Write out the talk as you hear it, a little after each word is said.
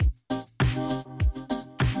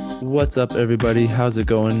What's up, everybody? How's it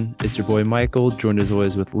going? It's your boy Michael, joined as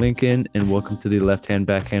always with Lincoln, and welcome to the Left Hand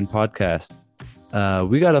Backhand podcast.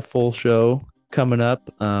 We got a full show coming up.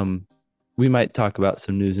 We might talk about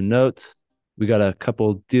some news and notes. We got a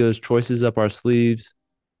couple dealers' choices up our sleeves.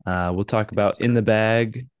 We'll talk Yes, about in sir. the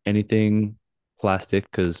bag, anything plastic,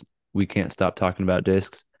 because we can't stop talking about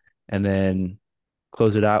discs, and then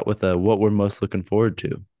close it out with what we're most looking forward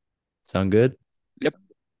to. Sound good? Yep.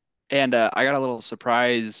 And I got a little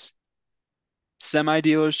surprise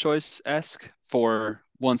semi-dealer's choice-esque for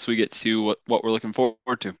once we get to what we're looking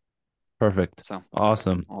forward to. Perfect. So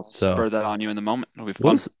Awesome. I'll So spur that on you in the moment. It'll be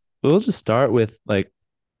we'll fun. s- we'll just start with like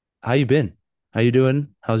how you been? How you doing?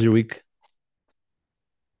 How's your week?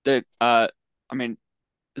 That I mean,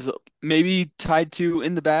 is it maybe tied to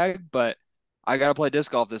in the bag, but I gotta play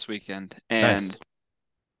disc golf this weekend. And Nice.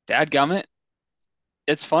 dadgummit,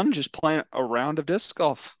 it's fun just playing a round of disc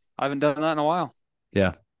golf. I haven't done that in a while.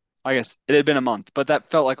 Yeah. I guess it had been a month, but that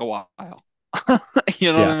felt like a while.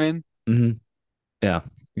 You know what Yeah. I mean? hmm Yeah.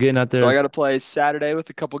 Getting out So I there. got to play Saturday with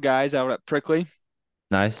a couple guys out at Prickly.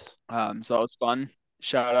 Nice. So that was fun.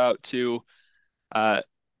 Shout out to uh,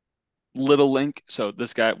 Little Link. So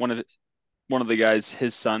this guy, one of the guys,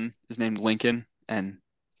 his son is named Lincoln, and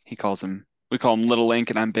we call him Little Link,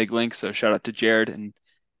 and I'm Big Link. So shout out to Jared and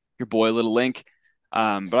your boy Little Link.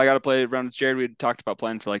 But I got to play around with Jared. We had talked about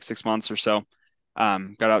playing for like 6 months or so.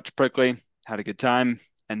 Got out to Prickly, had a good time,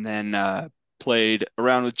 and then played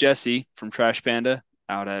around with Jesse from Trash Panda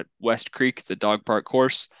out at West Creek, the dog park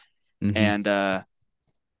course. hmm And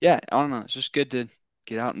yeah, I don't know. It's just good to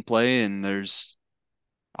get out and play. And there's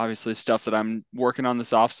obviously stuff that I'm working on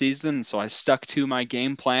this off season. So I stuck to my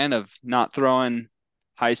game plan of not throwing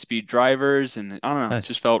high speed drivers. And I don't know, it Nice.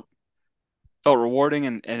 just felt rewarding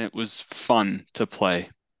and it was fun to play.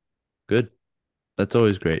 Good. That's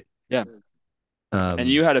always great. Yeah. And Um,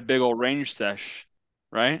 you had a big old range sesh,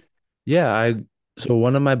 right? yeah, so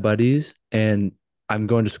one of my buddies, and I'm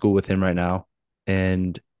going to school with him right now,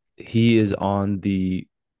 and he is on the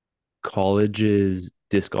college's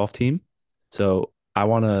disc golf team. So I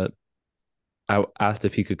asked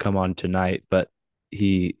if he could come on tonight, but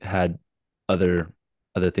he had other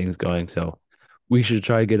other things going. So we should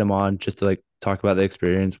try to get him on just to like talk about the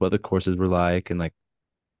experience, what the courses were like, and like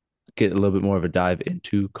get a little bit more of a dive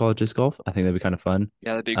into college disc golf. I think that'd be kind of fun.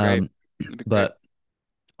 Yeah, that'd be great. Um, That'd be great. but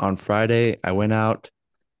on Friday I went out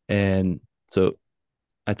and so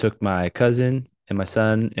I took my cousin and my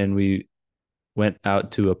son and we went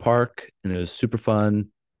out to a park and it was super fun,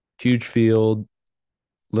 huge field,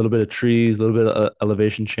 a little bit of trees, a little bit of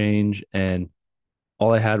elevation change, and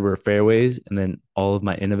all I had were fairways and then all of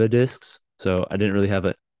my Innova discs. So I didn't really have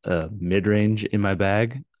a mid range in my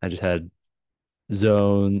bag. I just had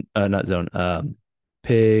not zone,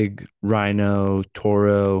 pig, rhino,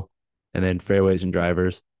 toro, and then fairways and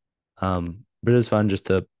drivers. But it was fun just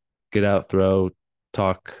to get out, throw,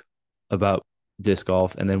 talk about disc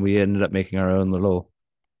golf, and then we ended up making our own little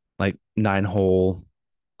like 9 hole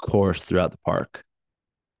course throughout the park.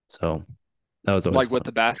 So that was always Like with fun.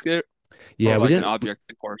 the basket Yeah, or we like an didn't. object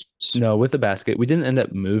course. No, with the basket, we didn't end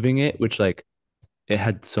up moving it, which like it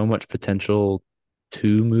had so much potential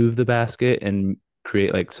to move the basket and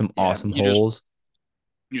create like some Yeah, awesome holes.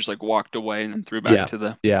 you just like walked away and then threw back Yeah. to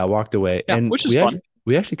the Yeah, I walked away. yeah, And which is fun.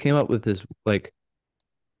 we actually came up with this like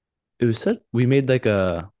it was such we made like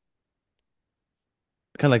a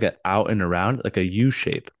kind of like an out and around, like a U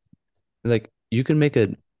shape. Like you can make a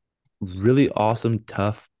really awesome,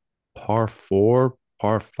 tough par 4,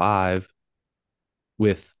 par 5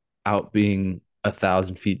 without being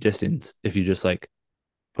 1,000 feet distance if you just like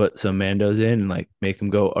put some mandos in and like make them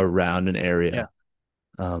go around an Yeah. area.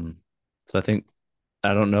 Um, so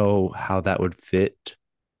I don't know how that would fit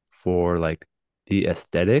for like the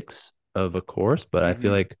aesthetics of a course, but I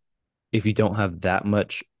feel hmm like if you don't have that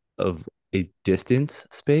much of a distance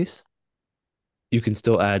space, you can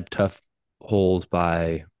still add tough holes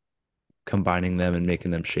by combining them and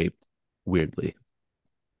making them shaped weirdly.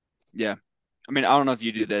 Yeah. I mean, I don't know if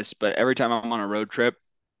you do this, but every time I'm on a road trip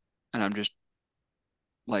and I'm just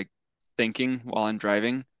like thinking while I'm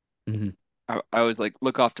driving, hmm I always like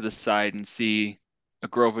look off to the side and see a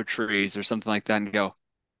grove of trees or something like that and go,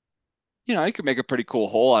 I could make a pretty cool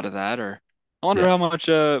hole out of that, or I wonder Yeah. how much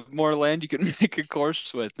more land you could make a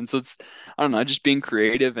course with. And so it's I don't know, just being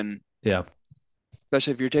creative and Yeah.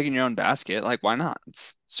 especially if you're taking your own basket, like why not?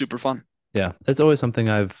 It's super fun. Yeah. That's always something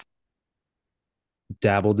I've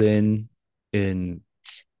dabbled in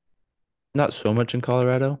not so much in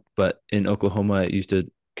Colorado, but in Oklahoma, I used to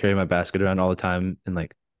carry my basket around all the time and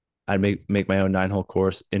like I'd make my own 9 hole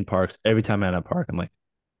course in parks. Every time I'm at a park, I'm like,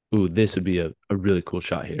 ooh, this would be a really cool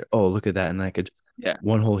shot here. Oh, look at that. And I could Yeah,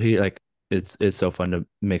 one hole here, like it's so fun to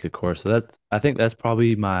make a course. So that's I think that's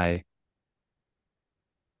probably my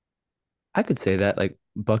I could say that like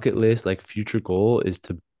bucket list, like future goal is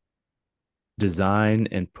to design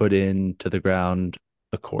and put into the ground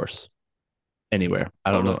a course anywhere.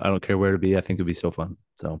 I don't know. totally. I don't care where to be. I think it'd be so fun.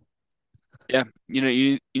 So, Yeah, you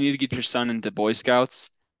need to get your son into Boy Scouts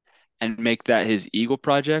and make that his Eagle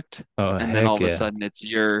project, oh and then all heck of a yeah. sudden it's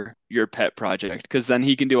your pet project because then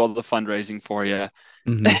he can do all the fundraising for you,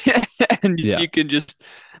 Hmm. and Yeah. you can just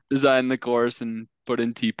design the course and put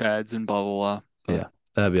in tee pads and blah blah blah. But Yeah.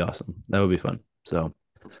 That'd be awesome. That would be fun. So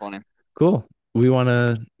that's funny. cool. We want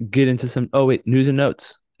to get into some, oh wait, news and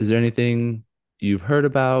notes. Is there anything you've heard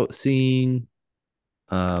about, seen,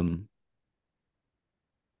 um,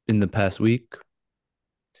 in the past week?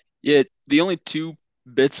 Yeah, the only two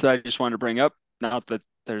bits that I just wanted to bring up, not that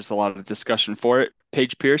there's a lot of discussion for it.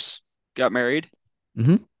 Paige Pierce got married.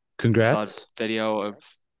 Hmm. I saw a Congrats. video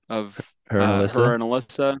of Her and her Alyssa. and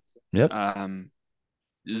Alyssa. Yep. Um,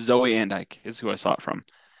 Zoe Andyke is who I saw it from.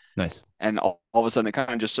 Nice. And all of a sudden it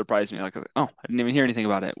kind of just surprised me. Like, oh, I didn't even hear anything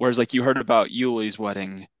about it. Whereas like you heard about Yuli's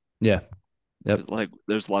wedding, Yeah. Yep. like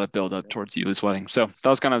there's a lot of build up towards Yuli's wedding. So that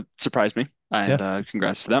was kind of surprised me. And Yeah.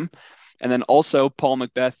 congrats to them. And then also Paul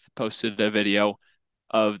Macbeth posted a video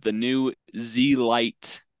of the new Z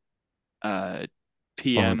Light uh, Paul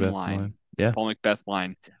PM McBeth line. line, Yeah. Paul Macbeth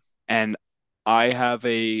line. And I have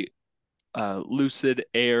a Lucid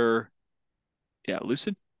Air, yeah,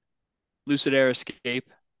 Lucid Air Escape,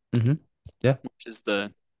 Hmm. Yeah. which is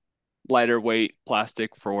the lighter weight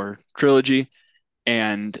plastic for Trilogy.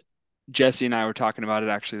 And Jesse and I were talking about it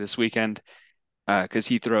actually this weekend because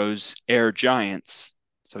he throws Air Giants.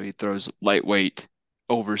 So he throws lightweight,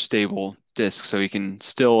 overstable discs so he can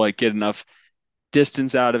still like get enough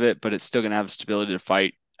distance out of it, but it's still going to have stability to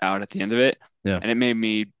fight out at the end of it. Yeah. And it made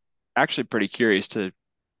me actually pretty curious to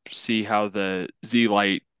see how the Z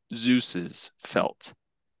Light Zeus's felt.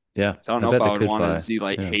 Yeah. So I don't I know if bet I they would could want a fly. Z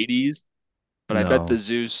Light Yeah. Hades, but I bet the No.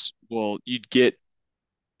 Zeus will, you'd get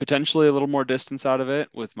potentially a little more distance out of it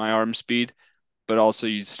with my arm speed, but also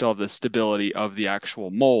you still have the stability of the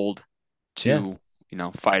actual mold Yeah. to,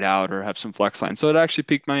 fight out or have some flex line. So it actually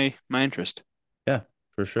piqued my interest. Yeah.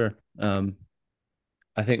 For sure.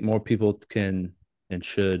 I think more people can and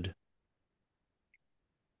should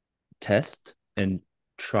test and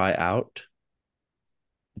try out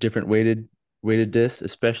different weighted discs,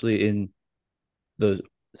 especially in those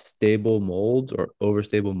stable molds or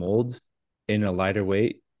overstable molds in a lighter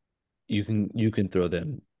weight. You can throw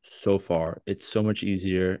them so far. It's so much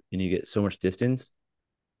easier and you get so much distance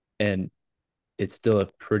and it's still a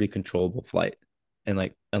pretty controllable flight. And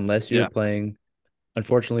like unless you're Yeah, playing,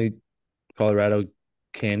 unfortunately, Colorado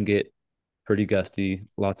can get pretty gusty,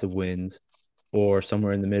 lots of winds, or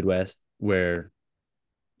somewhere in the Midwest where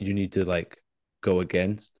you need to like go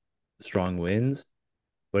against strong winds.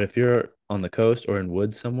 But if you're on the coast or in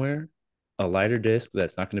woods somewhere, a lighter disc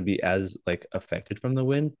that's not going to be as like affected from the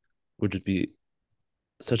wind would just be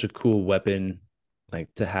such a cool weapon like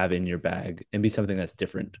to have in your bag and be something that's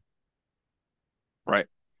different. right.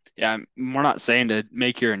 Yeah, we're not saying to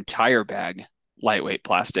make your entire bag lightweight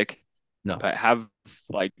plastic, No. but have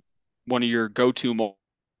like one of your go-to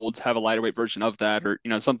molds, have a lighter weight version of that, or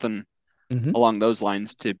something Hmm. along those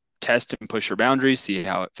lines to test and push your boundaries, see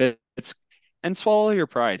how it fits, and swallow your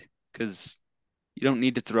pride because you don't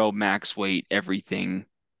need to throw max weight everything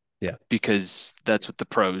Yeah. because that's what the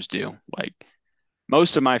pros do. Like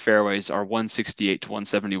most of my fairways are 168 to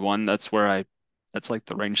 171. That's like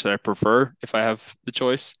the range that I prefer if I have the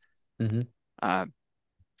choice. Hmm. Uh,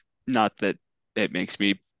 Not that it makes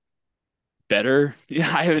me better. Yeah,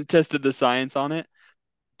 I haven't tested the science on it,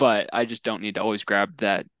 but I just don't need to always grab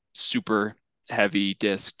that super heavy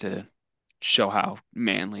disc to show how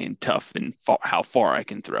manly and tough and how far I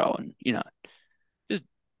can throw. And, just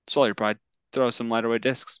swallow your pride, throw some lighter weight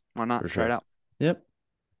discs. Why not? For Try it sure. out. Yep.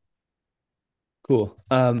 Cool.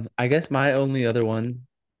 I guess my only other one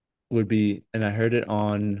would be, and I heard it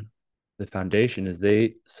on the foundation, is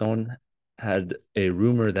someone had a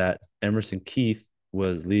rumor that Emerson Keith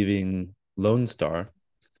was leaving Lone Star.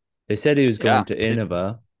 They said he was going Yeah. to Did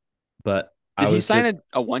Innova, but I did he was sign just,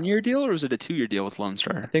 a 1 year deal or was it a 2 year deal with Lone I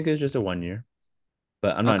Star? think it was just a 1 year,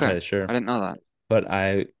 but I'm not Okay. entirely sure. I didn't know that. But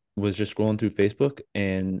I was just scrolling through Facebook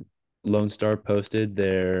and Lone Star posted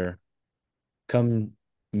their come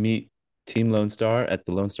meet Team Lone Star at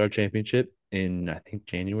the Lone Star Championship in I think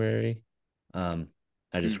January. Um,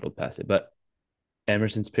 I just Hmm. scrolled past it, but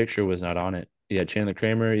Emerson's picture was not on it. You had Chandler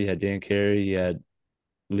Kramer, you had Dan Carey, you had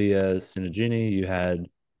Leah Sinagini, you had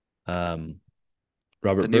um the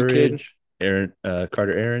Robert new kid. Burridge, Aaron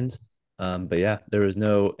Carter Aarons. But yeah, there was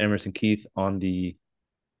no Emerson Keith on the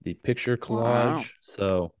picture Wow. collage,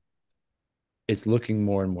 so it's looking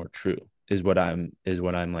more and more true. Is what I'm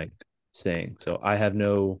like saying. So I have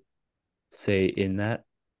no say in that.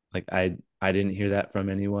 Like I didn't hear that from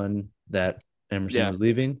anyone that Emerson Yeah. was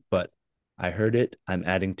leaving, but I heard it. I'm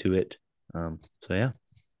adding to it. So yeah,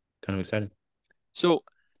 kind of exciting. So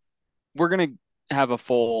we're gonna have a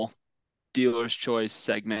full dealer's choice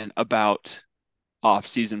segment about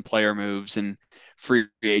off-season player moves and free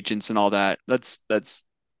agents and all that. That's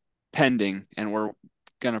pending, and we're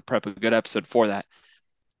gonna prep a good episode for that.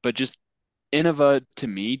 But just Innova to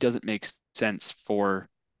me doesn't make sense for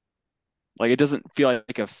like it doesn't feel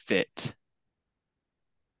like a fit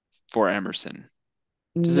for Emerson.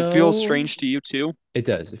 Does it feel No, strange to you too? it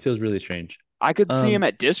does. It feels really strange. I could see him Um,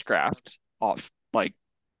 at Discraft off like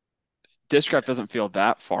Discraft doesn't feel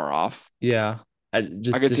that far off. yeah, I I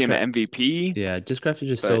just could see him at describe. MVP, Yeah, Discraft is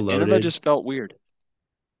just so but Innova loaded. just felt weird.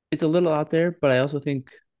 It's a little out there, but I also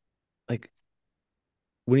think like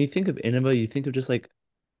when you think of Innova, you think of just like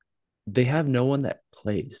they have no one that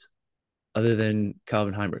plays other than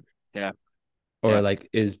Calvin Heimberg Yeah, or yeah, like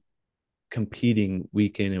is competing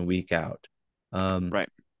week in and week out. Um, right.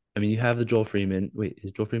 I mean, you have the Joel Freeman. Wait,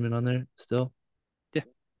 is Joel Freeman on there still? Yeah,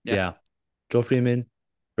 yeah. Yeah, Joel Freeman,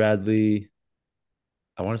 Bradley.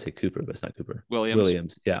 I want to say Cooper, but it's not Cooper. Williams,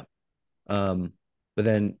 Williams. Yeah. But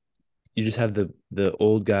then you just have the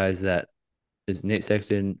old guys that is Nate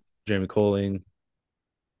Sexton, Jeremy Colling,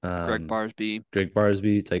 Greg um, Barsby, Greg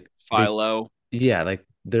Barsby. It's like they, Philo. yeah, like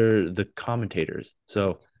they're the commentators.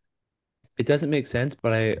 So it doesn't make sense,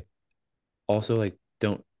 but I also like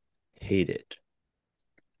don't hate it.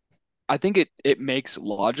 I think it makes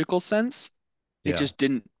logical sense. It Yeah, just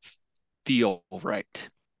didn't feel right.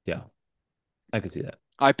 yeah, I could see that.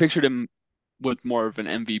 I pictured him with more of an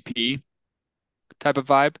MVP type of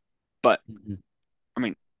vibe, but Mhm. I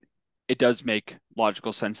mean, it does make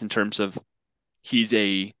logical sense in terms of he's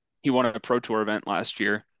a he won a Pro Tour event last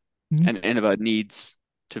year, Mhm. and Innova needs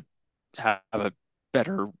to have a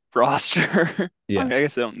better roster. I Yeah, mean, I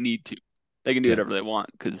guess they don't need to. They can do yeah, whatever they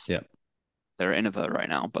want because yeah. they're Innova right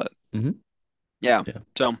now. But Hmm. yeah. Yeah,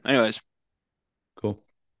 So, anyways, cool.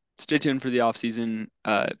 stay tuned for the off-season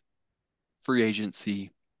free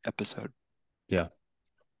agency episode. Yeah,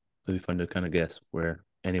 it'll be fun to kind of guess where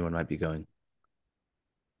anyone might be going.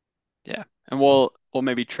 Yeah. And So we'll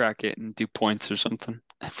maybe track it and do points or something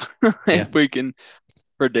yeah, if we can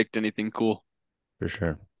predict anything cool. for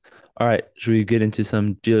sure. All right, should we get into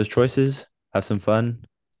some dealer's choices? Have some fun.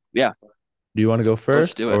 Yeah, Do you want to go let's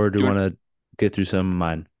first, do it. or do you Do want to get through some of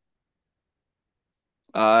mine?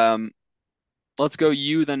 it. Let's go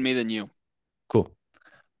you, then me, then you. Cool.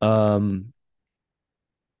 Um,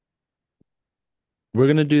 we're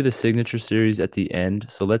gonna do the signature series at the end.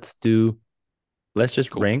 So let's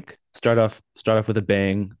just Cool. rank. Start off with a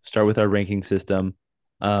bang. Start with our ranking system.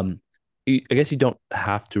 Um, I guess you don't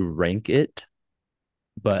have to rank it,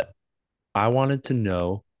 but I wanted to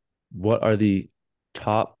know what are the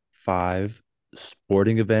top five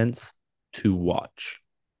sporting events to watch.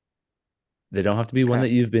 They don't have to be one Okay.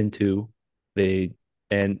 that you've been to. They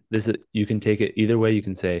and this is you can take it either way. You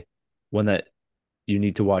can say one that you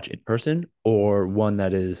need to watch in person or one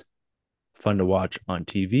that is fun to watch on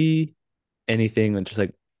TV. Anything that's just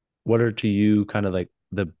like what are to you kind of like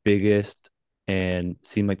the biggest and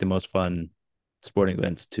seem like the most fun sporting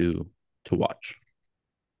events to watch.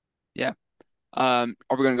 Yeah. Are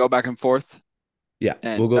we gonna go back and forth? Yeah,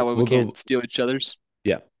 we'll And that go way we we'll can't go steal each other's.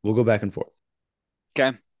 yeah, we'll go back and forth.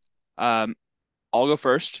 Okay. Um, I'll go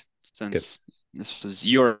first Good. since this was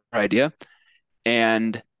your idea.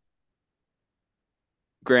 And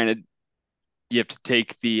granted, you have to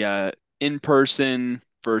take the in person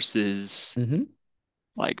versus Mm-hmm.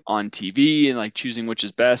 like on TV and like choosing which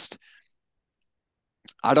is best.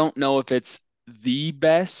 I don't know if it's the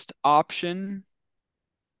best option,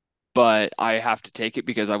 but I have to take it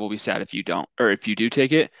because I will be sad if you don't, or if you do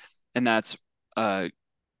take it. And that's uh,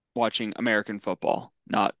 watching American football,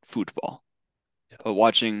 not football. Yeah. But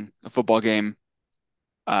watching a football game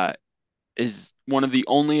uh, is one of the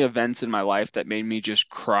only events in my life that made me just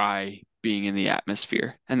cry being in the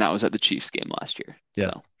atmosphere. And that was at the Chiefs game last year. Yeah,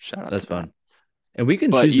 So shout out that's to that. fun. And we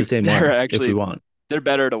can But choose the same they're ones if we actually want. they're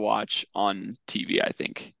better to watch on TV, I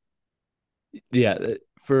think. Yeah,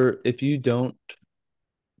 for if you don't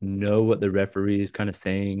know what the referee is kind of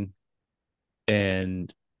saying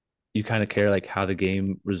and you kind of care like how the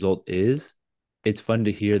game result is, it's fun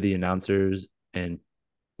to hear the announcers and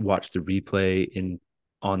watch the replay in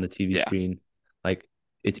on the TV Yeah. screen. Like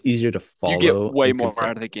it's easier to You get follow way and more concept.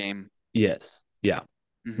 out of the game. Yes. Yeah.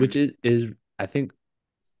 which Hmm. is I think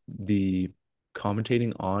the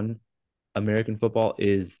commentating on American football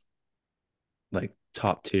is like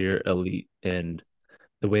top tier elite, and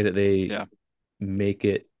the way that they Yeah. make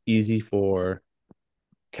it easy for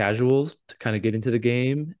casuals to kind of get into the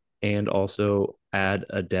game and also add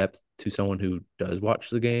a depth to someone who does watch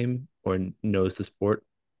the game or knows the sport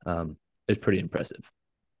um, is pretty impressive.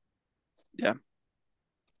 Yeah.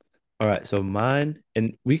 All right, so mine,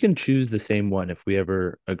 and we can choose the same one if we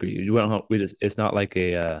ever agree. You won't, we just, it's not like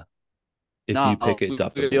a, if you pick No, it, it's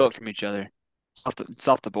off the we steal board. it from each other. It's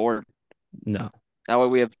off the board. No. That way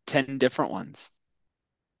we have 10 different ones.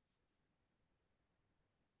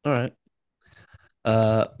 All right.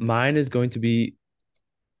 Mine is going to be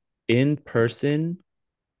in person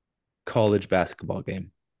college basketball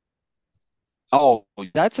game. Oh,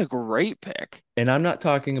 that's a great pick. And I'm not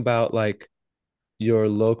talking about like your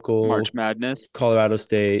March local Madness. Colorado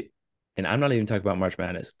State, and I'm not even talking about March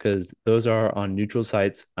Madness because those are on neutral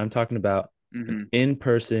sites. I'm talking about an Hmm. in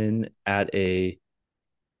person at a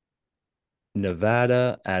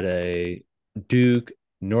Nevada, at a Duke,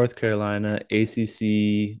 North Carolina,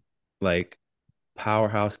 ACC, like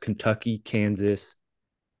powerhouse, Kentucky, Kansas.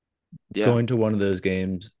 Yeah. Going to one of those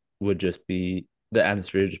games would just be the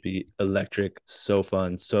atmosphere would just be electric, so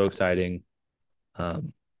fun, so exciting.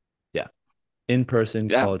 Um, yeah, in person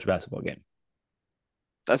Yeah. college basketball game.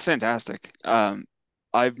 That's fantastic.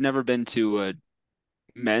 I've never been to a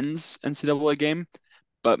men's NCAA game,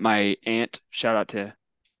 but my aunt, shout out to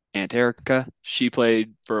Aunt Erica, she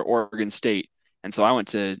played for Oregon State. And so I went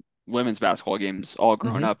to women's basketball games all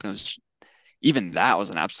growing Mm-hmm. up, and it was even that was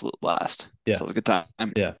an absolute blast. Yeah, So it was a good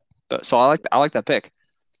time. yeah. So I like that pick.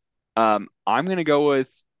 I'm gonna go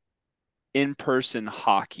with in-person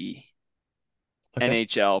hockey, Okay,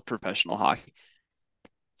 NHL professional hockey.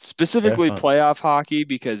 very Specifically fun. playoff hockey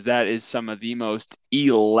because that is some of the most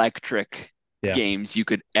electric Yeah, games you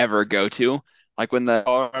could ever go to. Like when the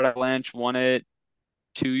Colorado Avalanche won it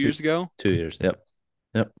 2 years two, ago. 2 years. Yep,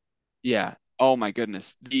 yep. Yeah. Oh my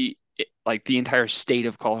goodness. Like the entire state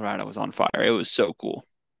of Colorado was on fire. It was so cool.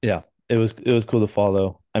 Yeah, it was cool to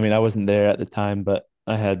follow. I mean, I wasn't there at the time, but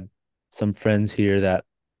I had some friends here that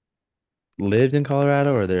lived in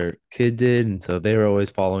Colorado or their kid did, and so they were always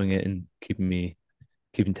following it and keeping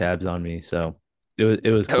tabs on me. So it was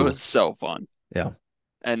It was cool. so fun. Yeah,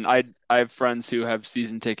 And I have friends who have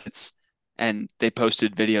season tickets and they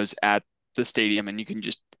posted videos at the stadium and you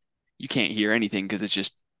can't hear anything because it's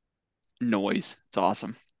just noise. It's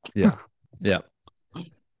awesome. yeah, yeah.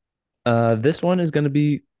 This one is going to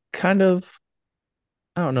be kind of,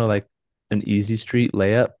 I don't know, like an easy street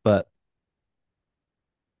layup, but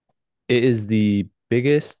it is the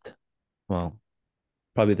biggest, well,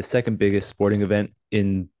 probably the second biggest sporting event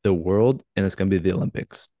in the world, and it's going to be the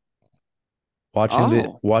Olympics.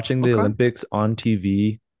 Oh, Watching the okay. Olympics on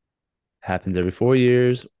TV happens every 4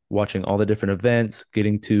 years. Watching all the different events,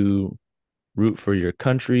 getting to root for your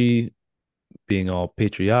country, being all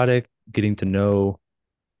patriotic, getting to know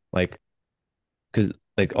like because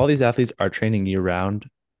like all these athletes are training year round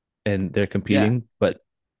and they're Yeah. competing, but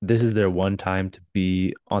this is their one time to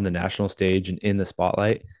be on the national stage and in the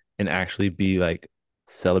spotlight and actually be like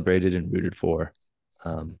celebrated and rooted for.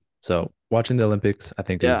 So watching the Olympics, I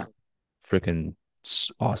think, Yeah. is freaking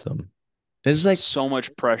So, awesome. It's just like so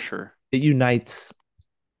much pressure. it unites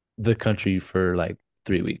the country for like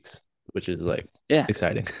 3 weeks, which is like Yeah.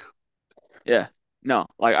 exciting. Yeah. No,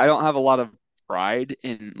 like I don't have a lot of pride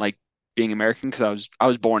in like being American because I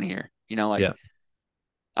was born here. Like Yeah,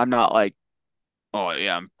 I'm not like, oh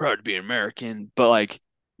yeah, I'm proud to be an American, but like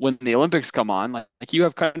when the Olympics come on, like you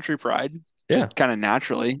have country pride yeah, just kind of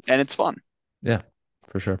naturally, and it's fun. yeah,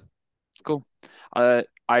 for sure. It's cool.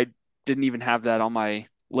 I didn't even have that on my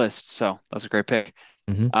list, so that's a great pick.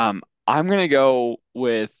 Hmm. I'm gonna go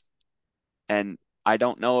with, and I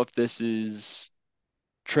don't know if this is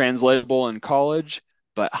translatable in college,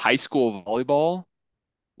 but high school volleyball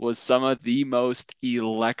was some of the most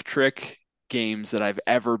electric games that I've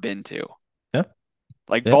ever been to. Yeah,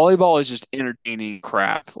 Like yeah. volleyball is just entertaining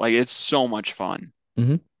crap. Like it's so much fun.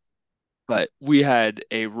 Hmm. But we had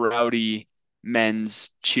a rowdy men's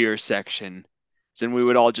cheer section. So then we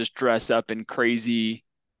would all just dress up in crazy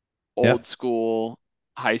Yeah, old school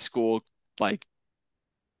high school like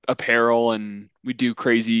apparel and we do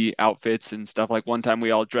crazy outfits and stuff. Like one time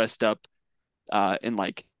we all dressed up in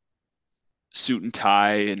like suit and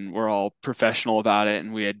tie and we're all professional about it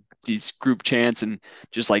and we had these group chants and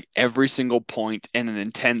just like every single point in an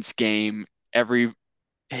intense game, every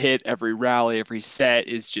hit, every rally, every set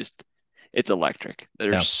is just it's electric.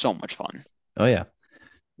 They're yeah. so much fun. Oh yeah.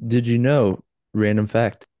 Did you know, random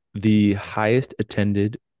fact? The highest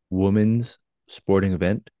attended women's sporting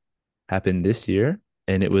event happened this year,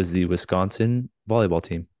 and it was the Wisconsin volleyball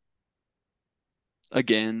team.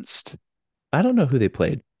 Against. I don't know who they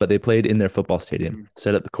played, but they played in their football stadium, Hmm,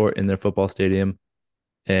 set up the court in their football stadium,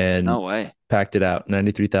 and no way. packed it out.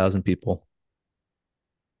 93,000 people.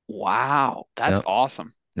 Wow, that's Yep.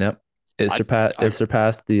 awesome. Yep. It I surpassed it I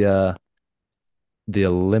surpassed the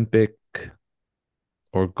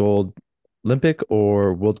or gold Olympic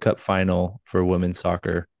or World Cup final for women's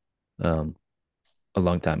soccer um a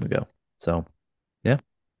long time ago. So, yeah,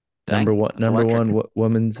 Dang, that's number electric. one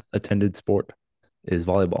women's attended sport is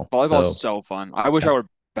volleyball. Volleyball is So, so fun. I wish yeah. I were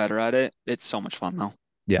better at it. It's so much fun though.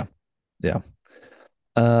 Yeah. Yeah.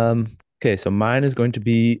 Okay, so mine is going to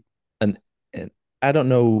be an I don't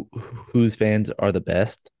know whose fans are the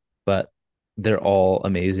best, but they're all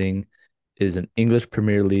amazing. Is an English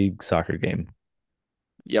Premier League soccer game.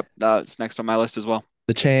 Yep, that's next on my list as well.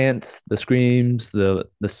 The chants, the screams, the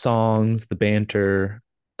songs, the banter,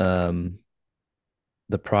 um,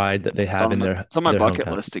 the pride that they have in It's on my their bucket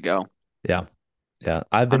hometown. list to go. Yeah, yeah.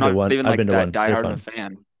 I've I'm been to not one. even I've like been to that one. They're diehard of a fun.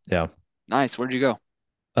 fan. Yeah. Nice. Where'd you go?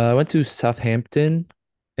 I went to Southampton,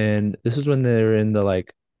 and this is when they were in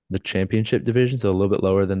the championship division, so a little bit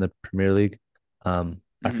lower than the Premier League.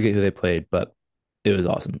 I Hmm. forget who they played, but it was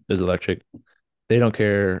awesome. It was electric. They don't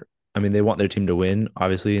care. I mean, they want their team to win,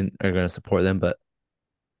 obviously, and are going to support them, but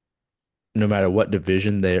no matter what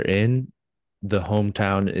division they're in, the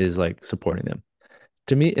hometown is like supporting them.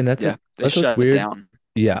 To me, and Yeah, they that's what's shut it weird. down.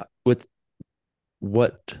 Yeah, with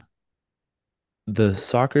what the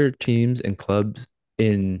soccer teams and clubs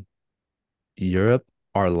in Europe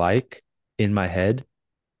are like in my head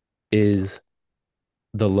is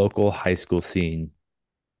the local high school scene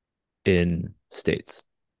in states.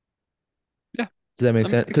 Yeah, Does that make I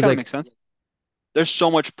mean, sense? it Because kind of like makes sense. There's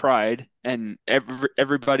so much pride, and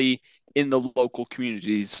everybody in the local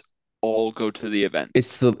communities all go to the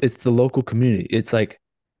events. it's the local community. It's like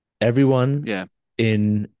everyone Yeah,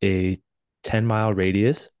 in a 10-mile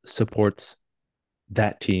radius supports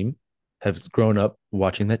that team, has grown up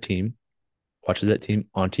watching that team, watches that team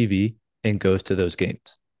on TV, and goes to those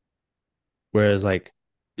games. Whereas like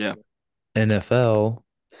yeah, NFL,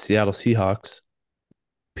 Seattle Seahawks,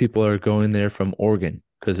 people are going there from Oregon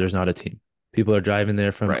because there's not a team. People are driving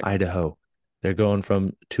there from right. Idaho. They're going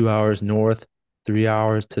from 2 hours north, 3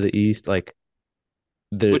 hours to the east. Like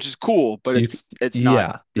the Which is cool, but you, it's not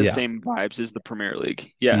yeah, the yeah, same vibes as the Premier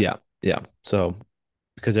League. Yeah, yeah, yeah. So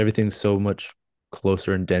because everything's so much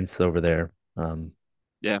closer and dense over there,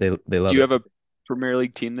 yeah. they Do love you it. have a Premier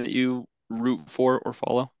League team that you root for or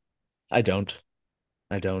follow? I don't.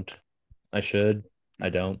 I don't. I should. I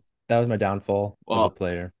don't. That was my downfall of a Well,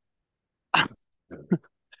 player.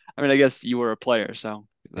 I mean, I guess you were a player, so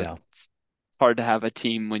that's Yeah. it's hard to have a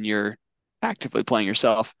team when you're actively playing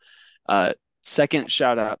yourself. Uh, Second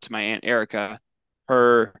shout out to my Aunt Erica.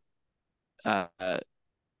 Her uh,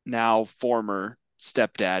 now former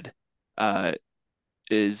stepdad uh,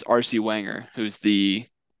 is R.C. Wenger, who's the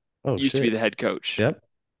Oh used to be shit. the head coach Yep.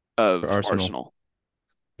 For of Arsenal. Arsenal.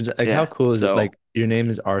 Like how Yeah, cool is it? so Like your name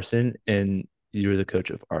is Arson and you were the coach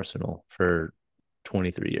of Arsenal for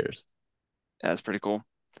 23 years. that's pretty cool.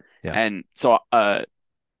 Yeah. And so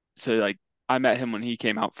like I met him when he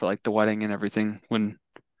came out for like the wedding and everything when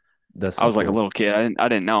That's I so was like a cool. little kid. I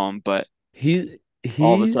didn't know him, but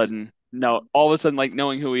all of a He's sudden, no, all of a sudden, like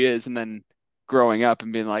knowing who he is, and then growing up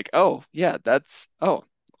and being like, oh yeah,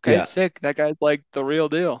 okay, yeah, sick. That guy's like the real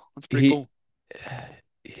deal. That's pretty he cool.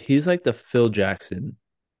 he's like the Phil Jackson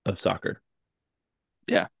of soccer.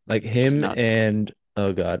 Yeah, Like just him nuts. and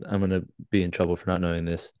oh God, I'm gonna be in trouble for not knowing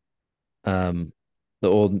this. Um, the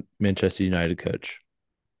old Manchester United coach,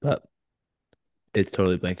 but it's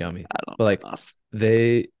totally blanking on me. I don't But like know.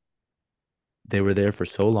 they they were there for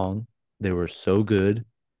so long, they were so good,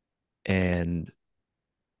 and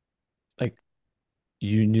like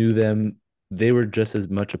you knew them. They were just as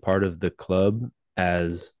much a part of the club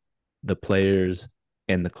as the players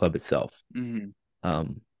and the club itself. Hmm.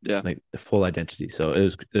 Um, Yeah, like the full identity. So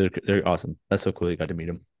they're awesome. That's so cool you got to meet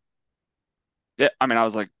them. yeah. I mean, I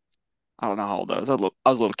was like, I don't know how old I was. I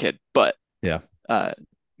was a little kid, but Yeah, uh,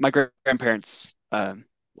 my grandparents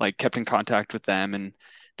like kept in contact with them, and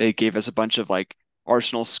they gave us a bunch of like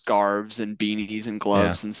Arsenal scarves and beanies and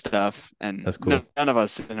yeah, gloves and stuff. And that's cool. none of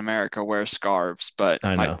us in America wear scarves, but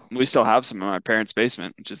I my know. we still have some in my parents'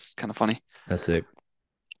 basement, which is kind of funny. That's sick.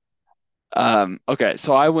 Okay,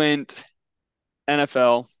 so I went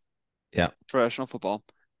NFL, Yeah. professional football,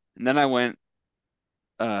 and then I went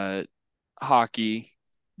uh hockey,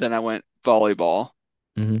 then I went volleyball.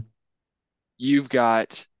 Hmm. You've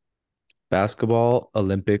got basketball,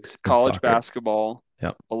 Olympics, and college soccer. basketball,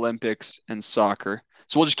 Yeah. Olympics, and soccer.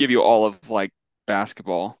 So we'll just give you all of like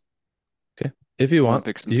basketball, Okay. If you want,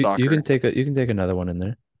 Olympics, and you can soccer. take another one in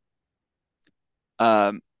there.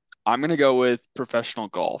 Um, I'm gonna go with professional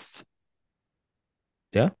golf.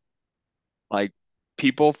 Yeah. Like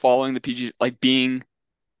people following the PG, like being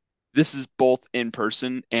this is both in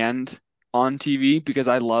person and on TV because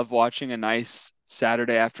I love watching a nice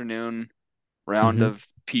Saturday afternoon round Mm-hmm. of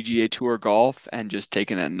PGA Tour golf and just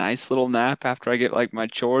taking a nice little nap after I get like my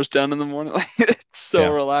chores done in the morning. Like it's so Yeah.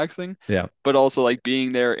 relaxing. Yeah. But also like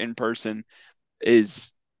being there in person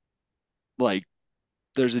is like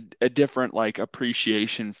there's a different like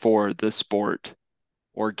appreciation for the sport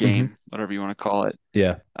or Mm-hmm. game, whatever you want to call it.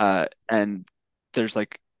 Yeah. And there's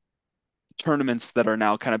like tournaments that are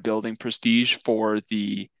now kind of building prestige for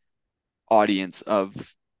the audience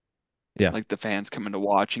of Yeah. like the fans coming to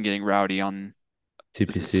watch and getting rowdy on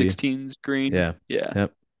is it TPC. 16's green? Yeah. Yeah.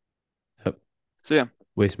 Yep. Yep. So yeah,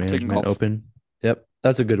 Waste taking Management golf. Open. Yep.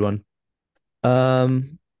 That's a good one.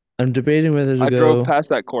 I'm debating whether to I drove go past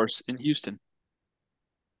that course in Houston,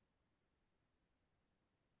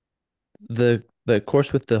 the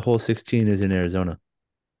course with the whole 16 is in Arizona.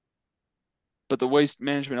 but the Waste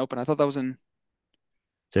Management Open, I thought that was in.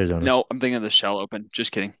 It's Arizona. No, I'm thinking of the Shell Open.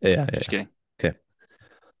 Just kidding. Yeah, yeah, Just yeah. kidding. Okay.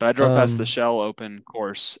 But I drove past the Um, Shell Open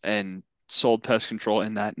course and sold pest control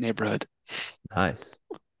in that neighborhood. nice.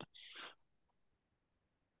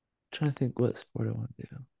 Trying to think what sport I want to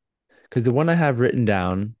do. Because the one I have written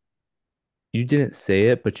down, you didn't say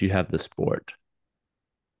it, but you have the sport.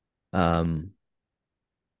 Um,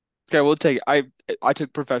 Okay, we'll take it. I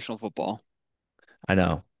took professional football. I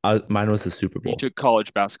know. Mine was the Super You Bowl. took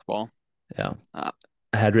college basketball. Yeah. Uh,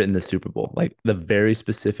 I had written the Super Bowl, like the very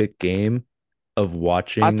specific game of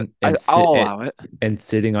watching I'll allow it. and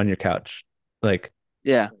sitting on your couch. Like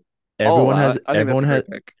Yeah, I'll everyone allow has it. I think that's a great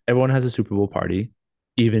pick. everyone has a Super Bowl party,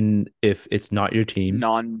 even if it's not your team.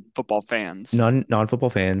 Non-football fans. Non football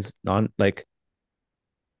fans, non like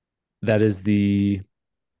that is the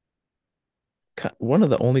one of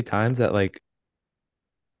the only times that like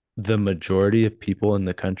the majority of people in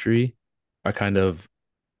the country are kind of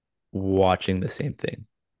watching the same thing.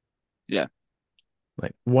 Yeah,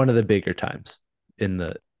 Like one of the bigger times in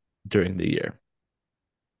the during the year.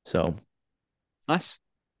 So nice.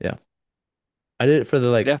 yeah. I did it for the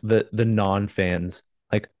like Yeah, the non-fans.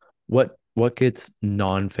 Like what gets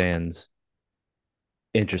non-fans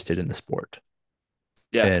interested in the sport?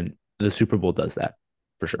 yeah, And the Super Bowl does that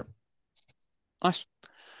for sure. nice.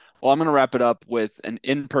 Well, I'm going to wrap it up with an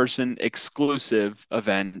in-person exclusive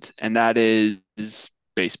event, and that is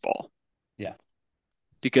baseball. Yeah.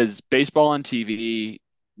 Because baseball on TV,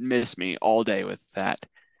 miss me all day with that.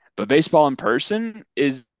 But baseball in person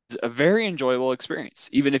is a very enjoyable experience,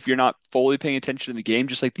 even if you're not fully paying attention to the game,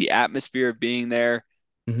 just like the atmosphere of being there,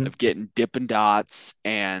 Hmm. of getting Dippin' Dots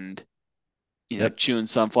and Yep. chewing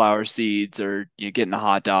sunflower seeds or getting a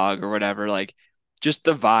hot dog or whatever. Like just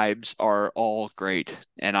the vibes are all great,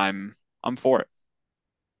 and I'm for it.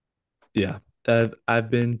 Yeah.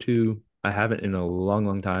 I haven't in a long,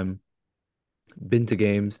 long time been to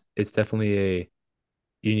games. It's definitely a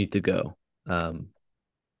you need to go. Because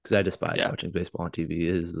I despise Yeah, watching baseball on TV.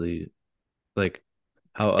 It is the like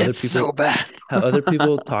how other it's so people bad. how other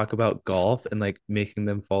people talk about golf and like making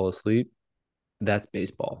them fall asleep. That's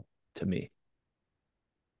baseball to me.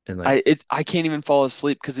 And like, I can't even fall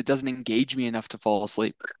asleep because it doesn't engage me enough to fall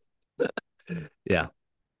asleep. yeah,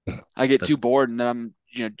 I get too that's bored and then I'm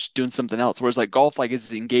just doing something else. Whereas like golf like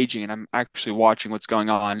is engaging and I'm actually watching what's going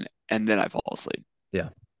on and then I fall asleep. yeah,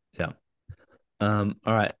 yeah. All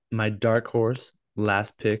right. My dark horse,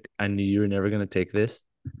 last pick. I knew you were never gonna take this.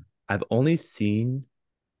 I've only seen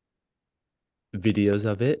videos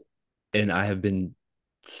of it, and I have been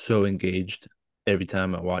so engaged every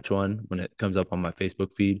time I watch one when it comes up on my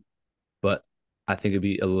Facebook feed. But I think it'd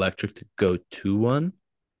be electric to go to one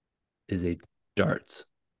is a darts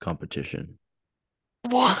competition.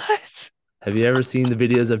 What? Have you ever seen the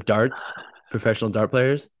videos of darts, professional dart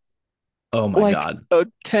players? Oh my Like God. a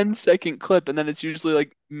 10-second clip and then it's usually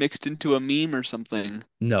like mixed into a meme or something.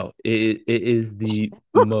 No, it is the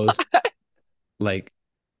most like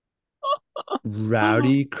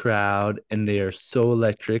rowdy crowd and they are so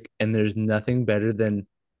electric and there's nothing better than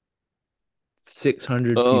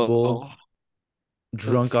 600 people Oh, that's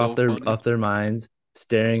drunk so funny. off their minds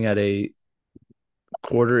staring at a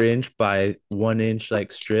quarter inch by 1 inch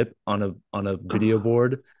like strip on a video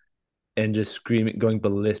board and just screaming going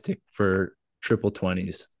ballistic for triple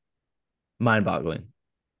 20s. Mind boggling.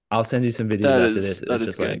 I'll send you some videos That after this. is that It's is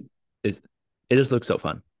just like good. it's it just looks so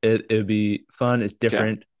fun. It would be fun. It's Okay.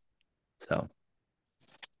 different. So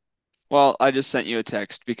Well, I just sent you a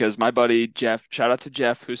text because my buddy Jeff, shout out to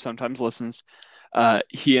Jeff, who sometimes listens.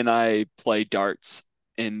 He and I play darts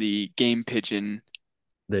in the Game Pigeon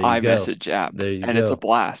there you go. iMessage app, There you and it's a go.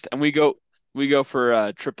 blast. And we go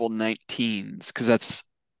for triple 19s because that's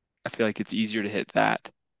I feel like it's easier to hit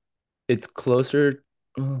that. It's closer,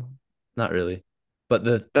 oh, not really, but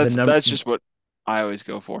That's just what I always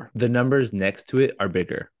go for. the numbers next to it are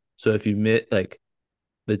bigger. So if you mit like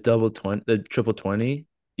the double 20, the triple 20,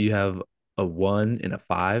 you have a one and a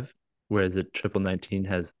five, whereas the triple 19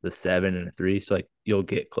 has the seven and a three. So like you'll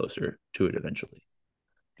get closer to it eventually.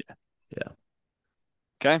 Yeah. Yeah.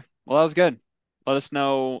 Okay. Well, that was good. Let us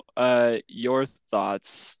know your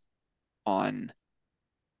thoughts on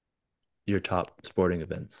Your top sporting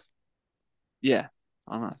events. yeah.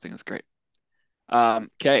 I don't know. I think that's great.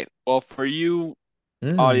 Okay. Well, for you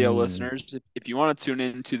audio Mm, listeners, if you want to tune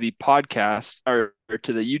into the podcast or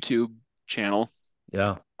to the YouTube channel,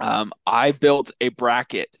 yeah. I built a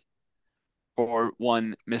bracket for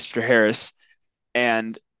one Mr. Harris,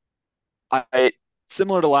 and I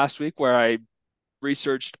similar to last week where I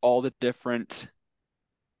researched all the different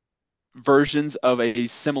versions of a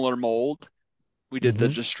similar mold. We did the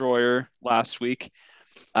Mm-hmm. Destroyer last week.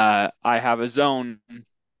 I have a zone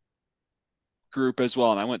group as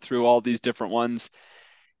well, and I went through all these different ones,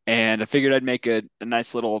 and I figured I'd make a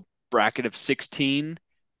nice little bracket of 16.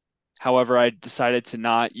 However, I decided to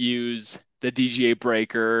not use the DGA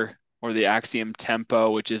breaker or the Axiom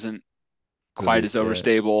tempo, which isn't quite as Released yet.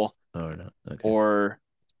 overstable, Oh, no. Okay. or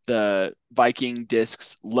the Viking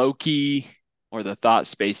discs Loki or the Thought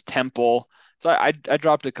Space Temple. So I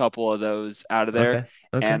dropped a couple of those out of there Okay.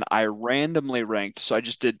 Okay. and I randomly ranked. So I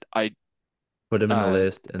just did I Put them in the uh,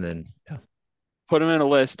 list and then, yeah. put them in a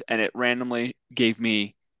list and it randomly gave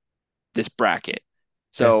me this bracket.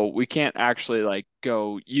 Okay. So we can't actually like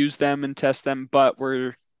go use them and test them, but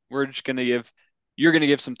we're just gonna give you're gonna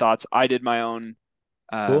give some thoughts. I did my own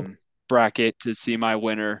Cool. bracket to see my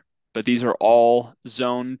winner, but these are all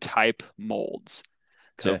zone type molds.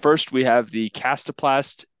 So Okay. first we have the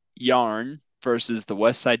Castoplast Yarn versus the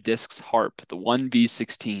Westside Discs Harp, the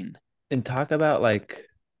 1v16. And talk about like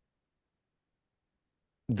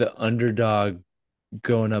the underdog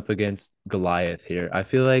going up against Goliath here. I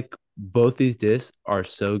feel like both these discs are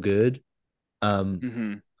so good. Um,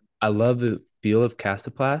 Hmm. I love the feel of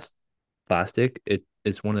Castoplast plastic.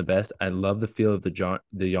 It's one of the best. I love the feel of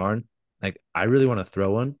the yarn. Like I really want to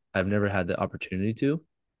throw one. I've never had the opportunity to.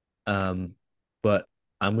 Um, but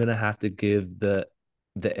I'm gonna have to give the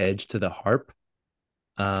edge to the harp.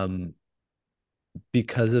 Um,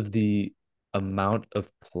 because of the amount of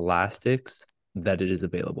plastics that it is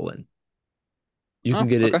available in. You Oh, can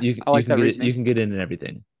get it, okay. I you like can that get it, you reasoning. can get it in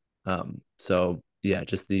everything. So yeah,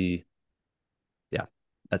 just yeah,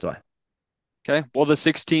 that's why. Okay. Well, the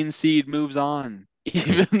 16 seed moves on, Yeah,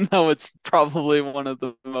 even though it's probably one of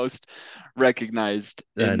the most recognized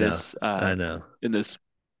I know. I know. in this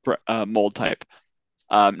mold type.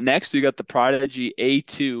 Next, we got the Prodigy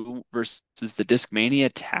A2 versus the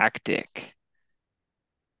Discmania Tactic.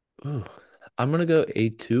 Ooh, I'm gonna go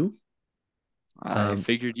A2. I Um,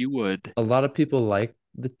 figured you would. a lot of people like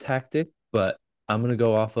the tactic, but I'm gonna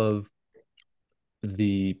go off of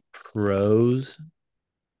the pros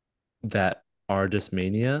that are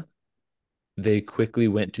Discmania. They quickly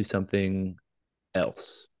went to something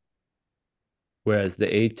else. Whereas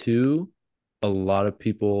the A2, a lot of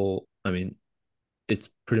people, I mean, it's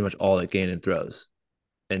pretty much all that Gannon throws,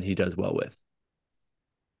 and he does well with.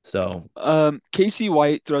 So Casey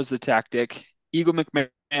White throws the Tactic. Eagle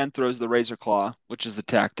McMahon throws the Razor Claw, which is the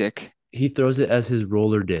Tactic. he throws it as his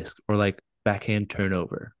roller disc or like backhand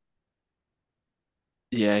turnover.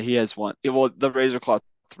 Yeah, he has one. Well, the Razor Claw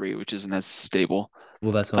 3, which isn't as stable.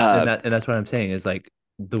 Well, that's what, Uh, and that's what I'm saying is like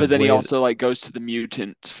the but then he way also like goes to the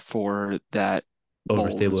Mutant for that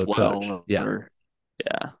mold overstable as approach. well. Yeah, Or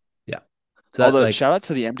yeah. yeah. So that Although like shout out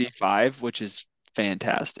to the MD5, which is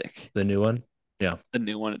fantastic. the new one. Yeah, The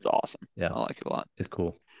new one is awesome. yeah, I like it a lot. it's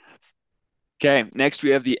cool. Okay, next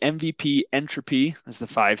we have the MVP Entropy as the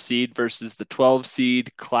 5 seed versus the 12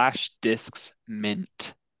 seed Clash Discs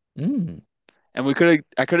Mint. Mm. And I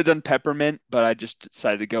could have done Peppermint, but I just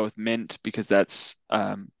decided to go with Mint because that's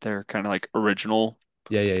their kind of like original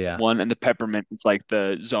Yeah, yeah, yeah, one, and the Peppermint is like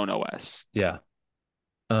the Zone OS. yeah.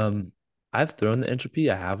 Um, I've thrown the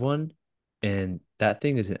entropy. I have one, and that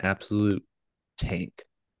thing is an absolute tank.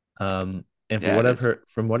 And Yeah, it is.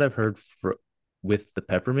 from what I've heard with the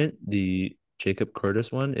peppermint, the Jacob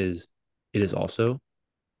Curtis one it is also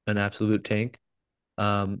an absolute tank.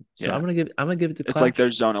 So Yeah. I'm gonna give it to It's like their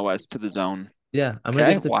Clash. Zone OS to the Zone. Yeah,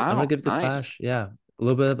 Okay, I'm gonna wow, give it to nice. Clash. Yeah, a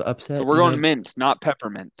little bit of So upset, we're going mint, not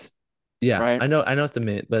peppermint, Yeah, right? I know it's the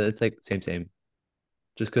mint, but it's like same.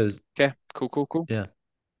 Just because, Okay, cool. yeah.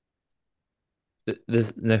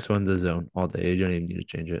 This next one's the zone all day. You don't even need to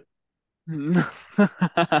change it.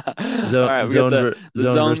 All right, we got the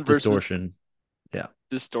Zone versus zone versus distortion. Yeah,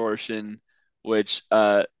 distortion, which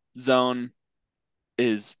zone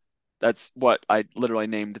is that's what I literally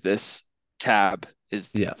named this tab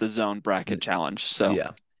is yeah, the zone bracket th- challenge. So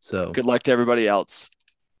yeah. So good luck to everybody else.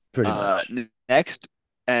 pretty much, Next,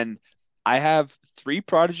 and I have three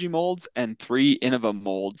Prodigy molds and three Innova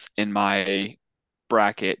molds in my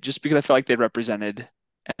bracket, just because I feel like they represented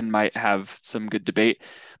and might have some good debate.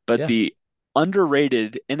 But yeah. the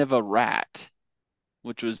underrated Innova Rat,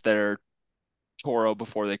 which was their Toro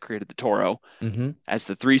before they created the Toro, hmm as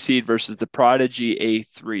the 3 seed versus the Prodigy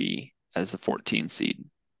A3 as the 14 seed.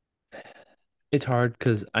 It's hard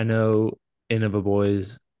because I know Innova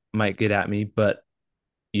boys might get at me, but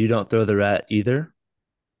you don't throw the rat either.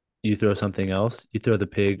 You throw something else. You throw the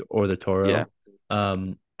pig or the Yeah, toro.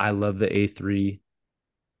 I love the A3.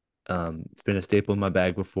 It's been a staple in my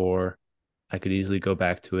bag before. I could easily go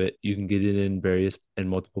back to it. You can get it in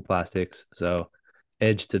multiple plastics. So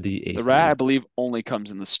edge to the the Rat I A3. believe only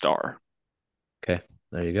comes in the Star, Okay.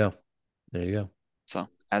 There you go. There you go. so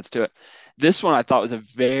adds to it. This one I thought was a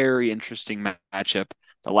very interesting matchup.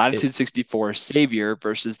 The It Latitude 64 Savior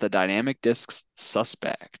versus the Dynamic Discs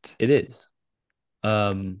Suspect. it is.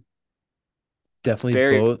 Um It's Definitely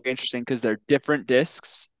very both. interesting because they're different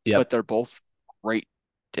discs, but Yep. they're both great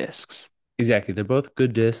discs. Exactly. They're both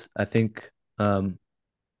good discs. I think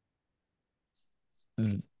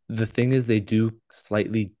the thing is they do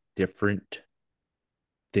slightly different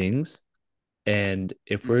things. And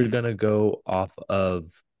if we're Hmm gonna go off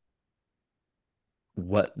of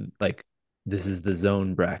what like this is the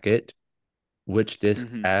zone bracket, which disc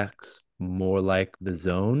hmm acts more like the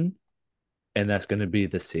zone, and that's gonna be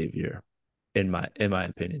the savior, in my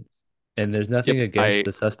opinion. And there's Yep, nothing against I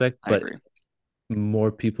the suspect, I but agree.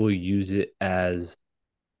 more people use it as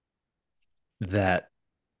that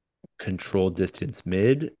control distance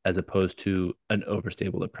mid as opposed to an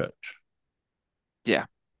overstable approach. Yeah.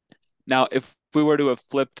 Now, if we were to have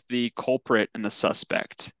flipped the culprit and the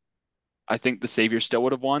suspect, I think the Savior still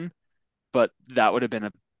would have won, but that would have been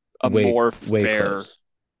a more Way fair close.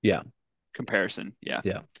 Yeah, comparison. Yeah.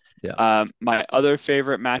 yeah, yeah. My other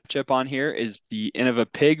favorite matchup on here is the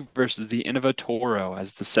Innova Pig versus the Innova Toro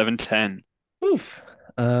as the 710. Oof.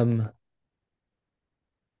 Um,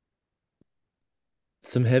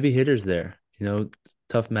 some heavy hitters there.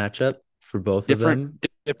 Tough matchup for both of Different them.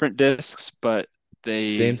 different discs, but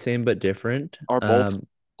they Same but different. are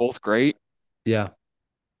both great. Yeah.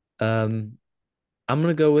 Um, I'm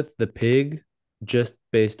gonna go with the pig just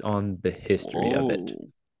based on the history of it.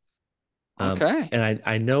 Whoa. Okay. And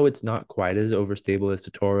I know it's not quite as overstable as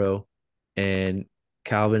the Toro, and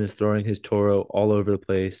Calvin is throwing his Toro all over the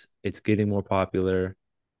place. It's getting more popular.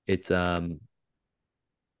 It's um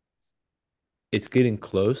it's getting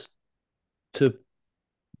close to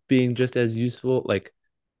being just as useful, like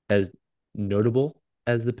as notable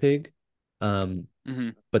as the pig. Um,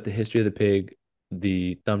 hmm but the history of the pig,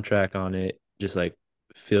 the thumb track on it, just like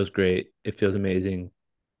feels great. It feels amazing.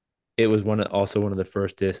 It was also one of the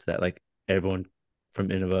first discs that like everyone from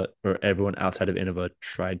Innova or everyone outside of Innova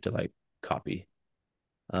tried to like copy.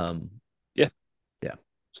 Um, Yeah. yeah.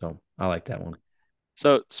 So I like that one.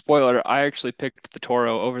 So, spoiler, I actually picked the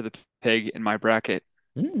Toro over the pig in my bracket.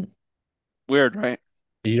 Mm. Weird, right?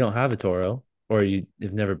 You don't have a Toro, or you've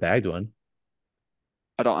never bagged one.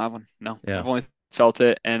 I don't have one. No, Yeah. I've only felt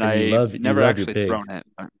it and And I've you never love your actually pig. thrown it.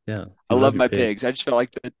 Yeah. I You love love your my pig. pigs. I just felt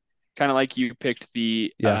like the kind of like you picked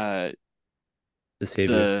Yeah. The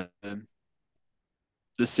savior. the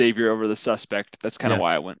the savior over the suspect. That's kind of Yeah.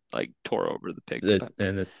 why I went like Toro over the pig. That's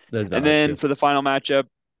And valid then too. for the final matchup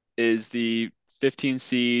is the 15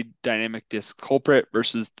 seed Dynamic Disc Culprit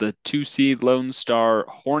versus the 2 seed Lone Star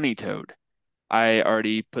Horny Toad. I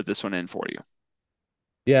already put this one in for you.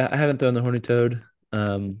 Yeah, I haven't thrown the horny toad.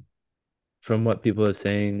 From what people are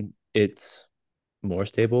saying, it's more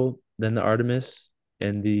stable than the Artemis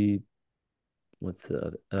and the what's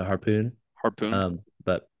the harpoon. Harpoon.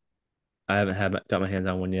 But I haven't got my hands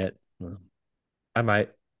on one yet. I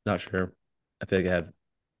might, not sure. I feel like I have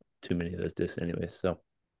too many of those discs anyway. So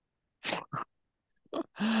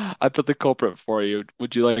I put the culprit for you.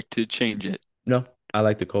 Would you like to change it? no, I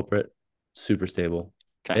like the culprit. Super stable.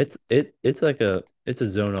 Okay. It's a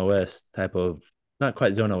zone OS type of, not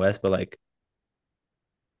quite zone OS, but like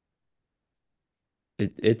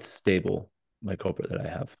it's stable. My culprit that I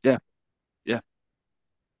have. Yeah. Yeah.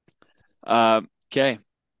 Okay.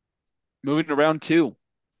 Moving to round two,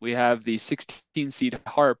 we have the 16 seed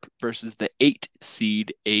Harp versus the 8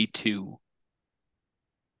 seed A2.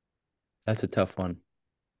 That's a tough one.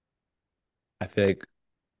 I feel like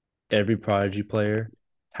every Prodigy player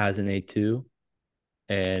has an A2,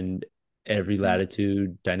 and every Mm-hmm.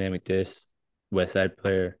 Latitude Dynamic Disc West Side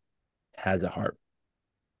player has a harp.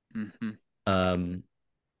 Mm-hmm. Um,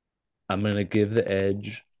 I'm gonna give the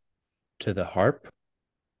edge to the harp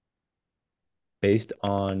based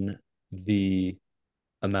on the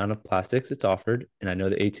amount of plastics it's offered, and I know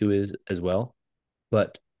the A2 is as well,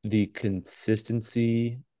 but the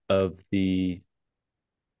consistency of the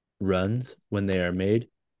runs when they are made,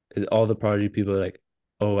 because all the Prodigy people are like,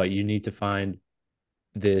 oh, you need to find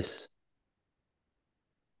this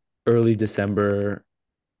early December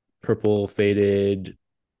purple faded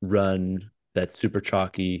run that's super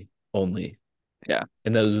chalky only. Yeah,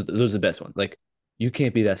 And those are the best ones. Like you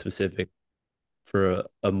can't be that specific for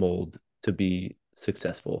a mold to be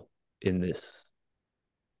successful in this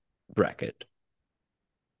bracket.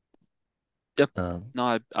 yep. Um,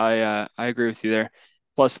 No, I agree with you there.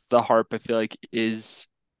 Plus, the harp I feel like is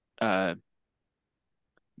uh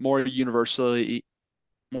more universally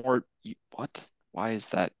more what? Why is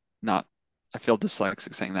that not? I feel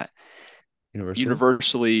dyslexic saying that. Universally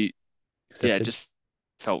Universally, yeah, it accepted. just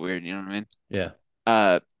felt weird. You know what I mean? Yeah.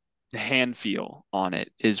 Uh, the hand feel on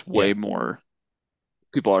it is Yeah. way more.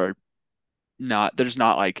 People are not. There's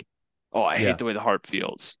not like, oh, I hate Yeah. the way the harp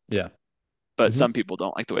feels. Yeah. But Hmm. some people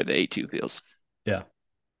don't like the way the A2 feels. Yeah.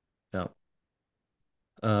 No.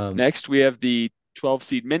 Um, Next, we have the 12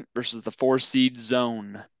 seed Mint versus the 4 seed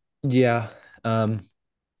Zone. yeah. Um,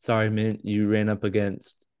 sorry, Mint, you ran up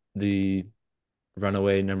against the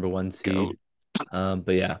runaway number one Goat. seed.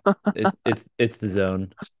 But yeah, it's the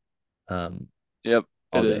zone. Um, Yep,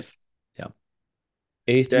 all it day. is. Yeah.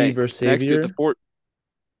 A3 Okay, versus next we have the Savior.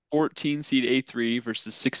 14 seed A3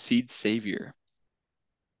 versus 6 seed Savior.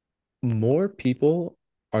 More people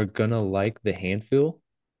are gonna like the hand feel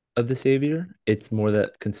of the Savior. It's more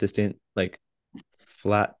that consistent, like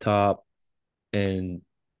flat top and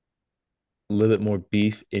a little bit more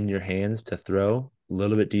beef in your hands to throw, a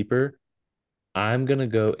little bit deeper. I'm gonna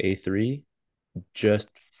go A3 just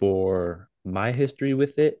for my history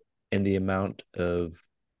with it and the amount of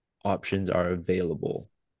options are available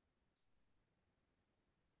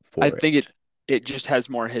I for think it. it just has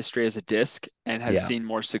more history as a disc and has Yeah. seen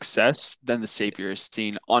more success than the Savior has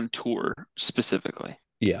seen on tour specifically.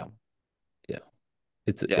 Yeah. Yeah.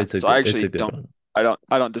 Yeah, so It's a good one. I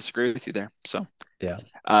don't disagree with you there. So Yeah.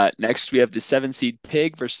 next we have the 7 seed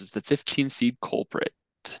Pig versus the 15 seed Culprit.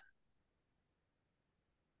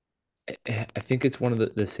 I think it's one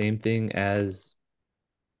of the same thing as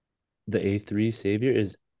the A3 Savior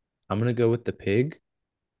is I'm gonna go with the pig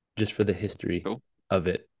just for the history Cool. of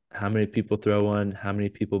it. How many people throw one? How many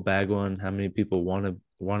people bag one? How many people want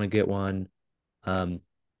to get one? Um,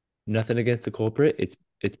 Nothing against the culprit.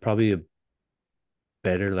 It's probably a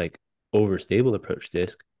better like overstable approach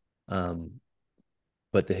disc. Um,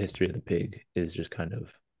 but the history of the pig is just kind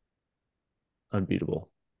of unbeatable.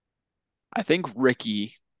 I think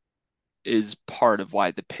Ricky is part of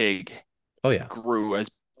why the Pig Oh yeah, grew as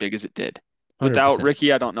big as it did. Without 100%.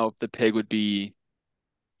 Ricky, I don't know if the Pig would be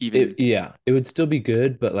It even, yeah, it would still be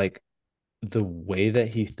good, but like the way that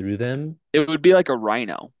he threw them, it would be like a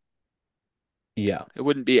Rhino. yeah. It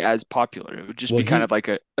wouldn't be as popular. It would just Well, be kind of like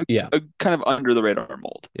yeah, a kind of under the radar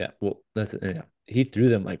mold. yeah. Well, that's yeah. He threw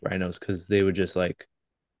them like rhinos because they would just like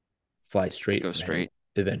fly straight Go for him straight.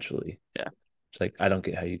 eventually. Yeah. It's like I don't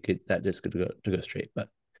get how you get that disc to go straight, but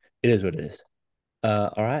it is what it is.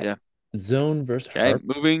 All right. Yeah. Zone versus Okay. harp.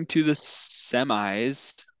 Moving to the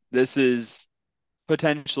semis. This is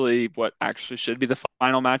potentially what actually should be the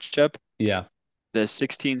final matchup. Yeah, The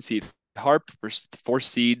 16 seed Harp versus the 4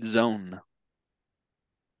 seed Zone.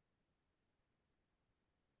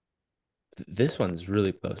 this one's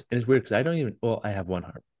really close, and it's weird because I don't even. Well, I have one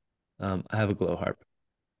harp. I have a glow harp.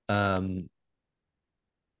 Um,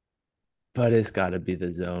 but it's got to be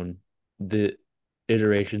the zone. The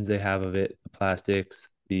iterations they have of it, the plastics,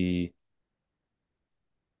 the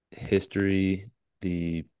history,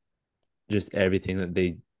 the just everything that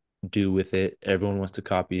they do with it. Everyone wants to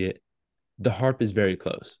copy it. The harp is very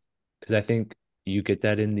close because I think you get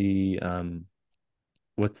that in the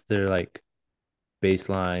what's their like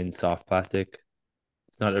baseline soft plastic.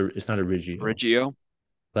 It's not a Rigio. Reggio.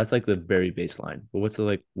 That's like the very baseline. But what's the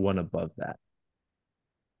like one above that?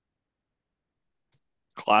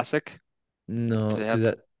 Classic. No, Do they because have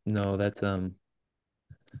that no, that's I'll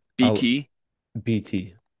BT?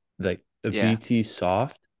 BT. Like a Yeah. BT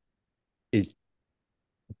soft is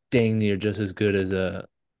dang near just as good as a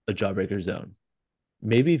a Jawbreaker zone.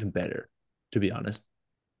 Maybe even better, to be honest.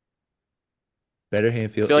 Better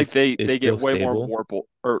hand I feel. feel like It's they still get way more stable. warp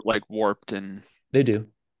or like warped and They do.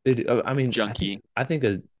 They do. I mean, junky, I think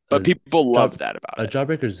but a people love job that about a it.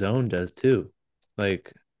 Jawbreaker zone does too.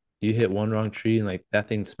 Like you hit one wrong tree and like that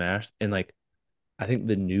thing smashed. And like I think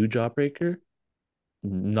the new Jawbreaker,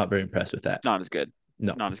 not very impressed with It's that. not as good.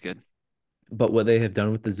 No. Not as good. But what they have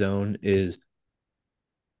done with the zone is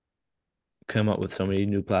come up with so many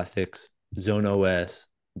new plastics, Zone OS,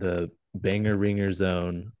 the Banger Ringer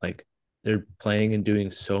Zone. Like they're playing and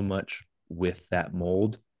doing so much with that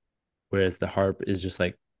mold, whereas the harp is just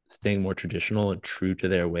like staying more traditional and true to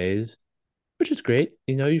their ways, which is great.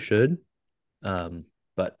 You know, you should.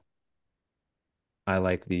 But I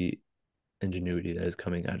like the ingenuity that is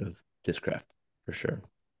coming out of Discraft for sure.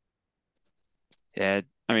 Yeah,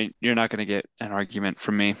 I mean, you're not going to get an argument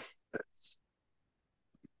from me.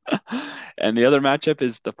 And the other matchup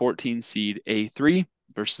is the 14 seed A3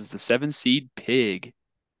 versus the 7 seed Pig.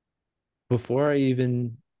 Before I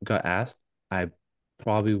even got asked, I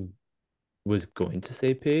probably was going to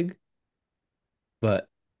say pig, but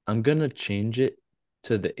I'm gonna change it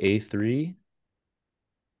to the A3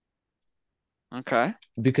 Okay.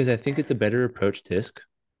 because I think it's a better approach disc.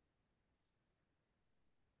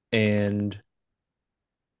 And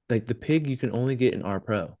like the pig, you can only get in R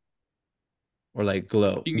Pro or like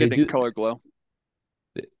Glow. You can They get in do, Color Glow.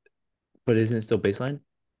 but isn't it still baseline?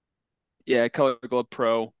 Yeah, Color Glow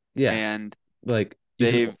Pro, Yeah, and like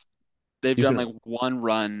they've they've you done can like one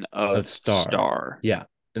run of of star. Star, Yeah,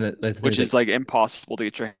 and that's the thing which is is like, like impossible to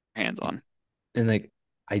get your hands on. and like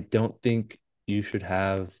I don't think you should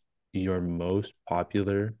have your most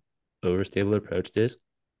popular overstable approach disc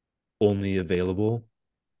only available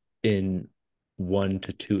in 1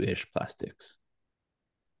 to 2 ish plastics,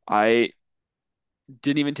 I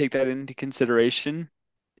didn't even take that into consideration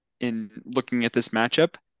in looking at this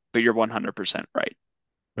matchup, but you're 100% right.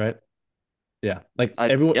 right? Yeah, like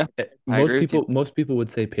everyone, Yeah, I agree with you. most people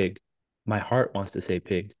would say pig. My heart wants to say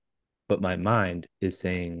pig, but my mind is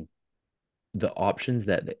saying the options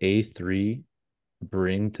that the A3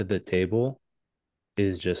 bring to the table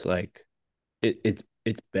is just like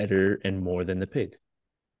it's better and more than the pig.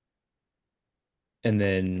 And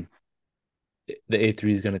then the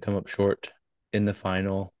A3 is going to come up short in the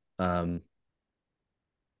final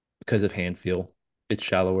because of hand feel. It's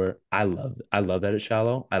shallower. I love that it's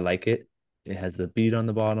shallow. I like it. It has the bead on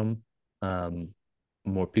the bottom. Um,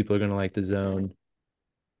 More people are going to like the zone.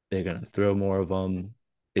 They're going to throw more of them.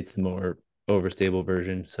 It's the more overstable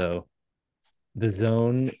version. So the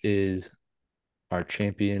zone is our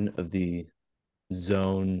champion of the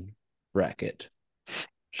zone bracket.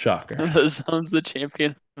 Shocker. The zone's the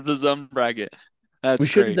champion of the zone bracket. That's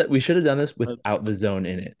great. We should have done this That's without the zone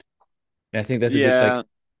in it. And I think that's a good yeah.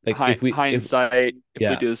 like if Hindsight, if we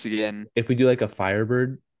yeah, do this again, if we do like a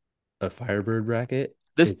Firebird bracket,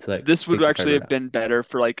 this it's like this would take the actually Firebird have out. been better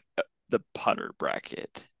for like the putter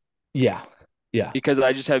bracket Yeah. Yeah. because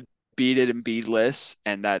I just have beaded and beadless,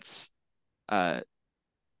 and that's uh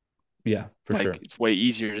Yeah, for like sure. it's way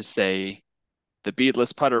easier to say the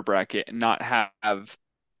beadless putter bracket and not have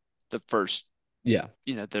the first, Yeah.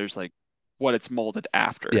 there's like what it's molded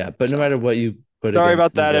after. Yeah. But no So matter what you put sorry against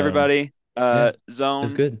about the that, zone, everybody. yeah, it's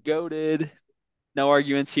Zone good. goated. No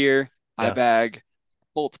arguments here. I Yeah. bag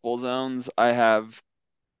multiple zones.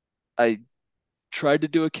 I tried to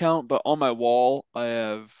do a count, but on my wall, I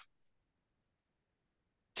have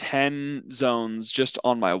 10 zones just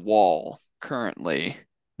on my wall currently.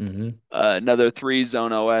 Mm-hmm. Another three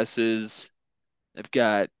zone OSs. I've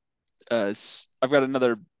got I've got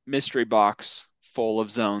another mystery box full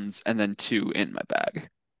of zones and then two in my bag.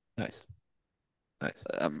 Nice. Nice.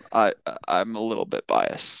 I'm a little bit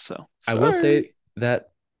biased, so I will say sorry.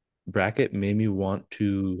 that bracket made me want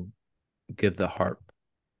to give the harp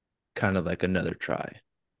kind of like another try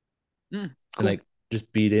and Cool. like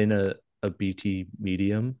just beat in a BT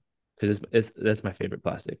medium because it's that's my favorite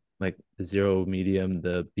plastic. Like the zero medium,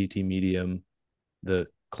 the BT medium, the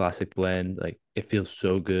classic blend. Like it feels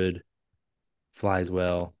so good, flies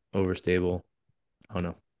well, overstable. I don't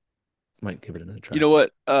know. Might give it another You try. know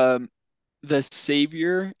what? The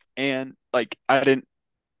Savior and like I didn't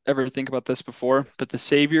ever think about this before, but the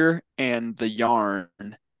Savior and the Yarn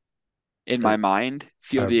in Uh, my mind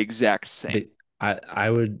feel Are the exact same. they? I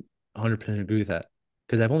would 100% agree with that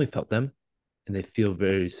because I've only felt them and they feel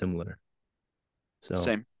very similar. So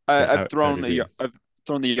Same. I, yeah, I've I would thrown agree. I've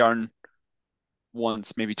thrown the Yarn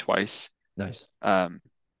once, maybe twice. Nice. Um,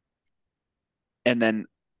 and then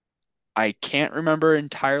I can't remember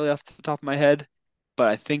entirely off the top of my head, but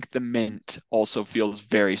I think the Mint also feels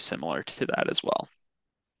very similar to that as well.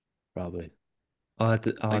 probably. I'll have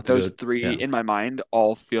Like to those go. three Yeah. in my mind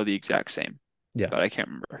all feel the exact same, Yeah. but I can't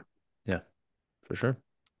remember. Yeah. For sure.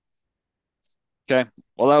 Okay.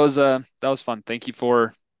 Well, that was fun. Thank you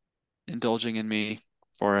for indulging in me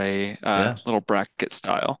for a Yeah. little bracket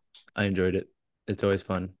style. I enjoyed it. It's always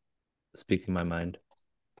fun speaking my mind.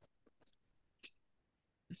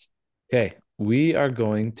 Okay. We are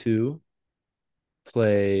going to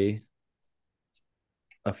play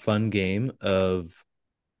a fun game of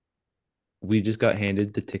we just got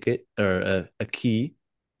handed the ticket or a key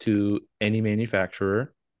to any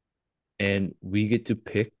manufacturer, and we get to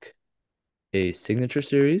pick a signature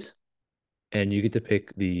series, and you get to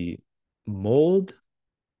pick the mold,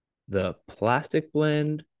 the plastic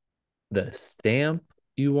blend, the stamp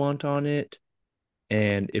you want on it,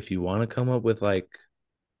 and if you want to come up with like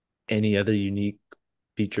any other unique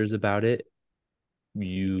features about it,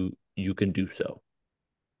 you can do so.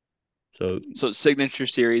 So, So signature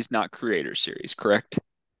series, not creator series, correct?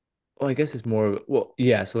 well, I guess it's more well,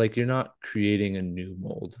 yeah. So like you're not creating a new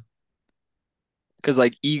mold. Because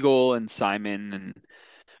like Eagle and Simon and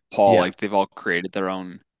Paul, Yeah, like they've all created their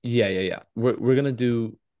own yeah. We're gonna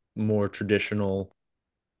do more traditional.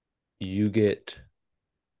 You get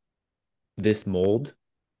this mold,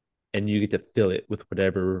 and you get to fill it with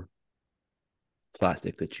whatever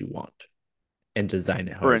plastic that you want and design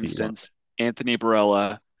it For however you want. instance, Anthony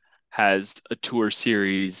Barella has a tour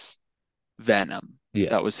series Venom.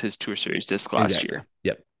 That Yes, was his tour series disc last exactly. year.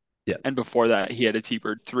 Yep, yep, And before that, he had a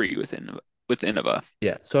T-Bird 3 with Innova.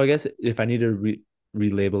 yeah. So I guess if I need to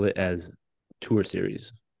relabel it as tour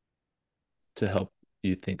series to help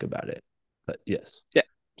you think about it, but yes, Yeah,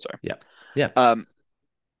 sorry. yeah, yeah. Um,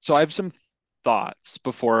 so I have some thoughts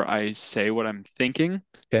before I say what I'm thinking,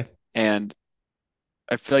 Okay, and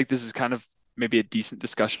I feel like this is kind of maybe a decent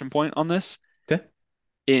discussion point on this. okay.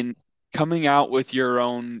 In coming out with your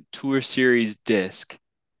own tour series disc,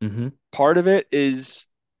 Mm-hmm. part of it is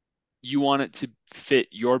you want it to fit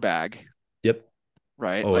your bag, Yep.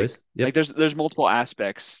 right? Always. Like Yep. there's multiple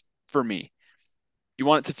aspects for me. You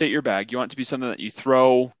want it to fit your bag. You want it to be something that you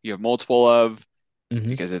throw, you have multiple of, Mm-hmm.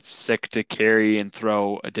 because it's sick to carry and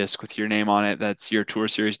throw a disc with your name on it. That's your tour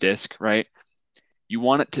series disc, right? You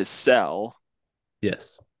want it to sell.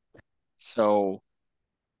 Yes. So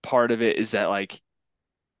part of it is that like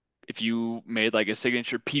if you made like a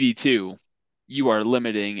signature PD2, you are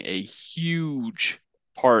limiting a huge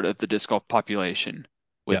part of the disc golf population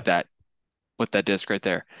with Yeah. that disc right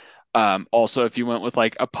there. Also, if you went with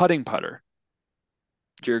like a putting putter,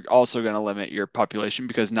 you're also going to limit your population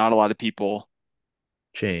because not a lot of people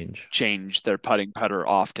Change. change their putting putter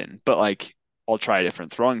often. But like, I'll try a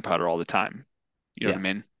different throwing putter all the time. You know what Yeah.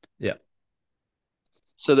 I mean? Yeah.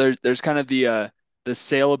 So there's kind of the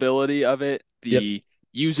saleability of it, Yep. the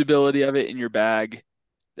usability of it in your bag.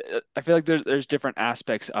 I feel like there's different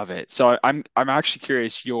aspects of it. So I'm actually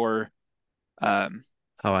curious um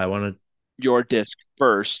How I want your disc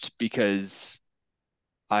first because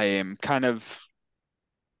I am kind of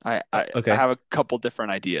to. I Okay. have a couple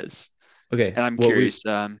different ideas Okay. and I'm curious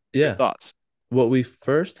your Yeah. thoughts. What we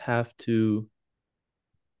first have to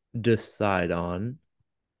decide on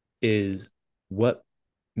is what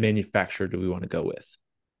manufacturer do we want to go with,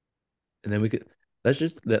 and then we could let's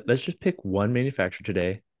just pick one manufacturer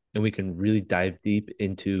today, and we can really dive deep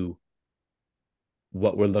into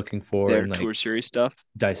what we're looking for Their and like tour series stuff.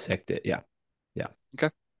 dissect it. Yeah. Yeah. Okay.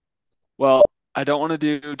 Well, I don't want to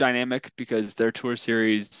do dynamic because their tour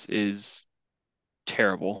series is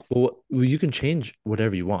terrible. Well, you can change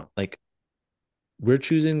whatever you want. Like we're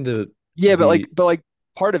choosing Yeah, the but like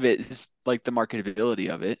part of it is like the marketability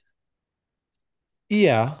of it.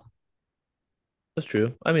 yeah, that's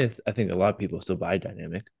true. I mean, I think a lot of people still buy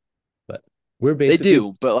dynamic, but we're They basically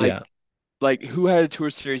do, but yeah. like who had a tour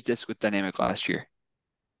series disc with dynamic last year?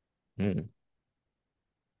 Mm,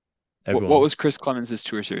 What everyone, was Chris Clemens'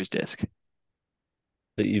 tour series disc?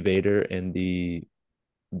 the evader and the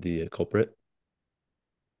culprit,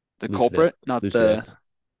 The Lucid culprit, not Lucid the X,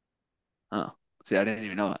 oh, see, I didn't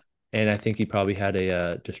even know that. and I think he probably had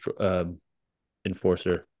a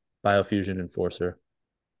enforcer, biofusion enforcer,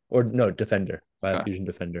 or no defender, Okay. biofusion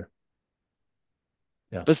defender.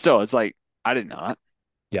 Yeah, But still, it's like I didn't know that.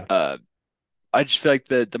 yeah, Uh I just feel like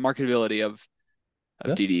the marketability of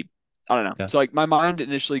yeah, DD. I don't know. yeah. So like my mind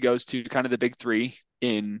initially goes to kind of the big three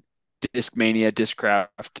in Discmania,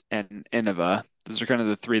 Discraft, and Innova. Those are kind of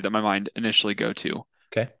the three that my mind initially go to.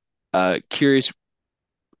 Okay, Curious,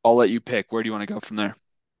 I'll let you pick. Where do you want to go from there?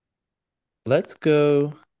 let's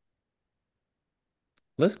go.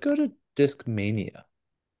 Let's go to Discmania.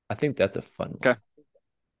 I think that's a fun one.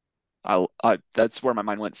 Okay. I that's where my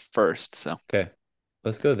mind went first. So Okay.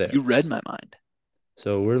 let's go there. You read my mind.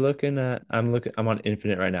 So we're looking at I'm on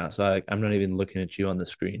infinite right now, so I'm not even looking at you on the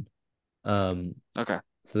screen. Um, Okay.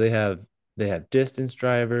 so they have distance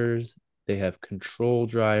drivers, they have control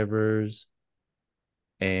drivers,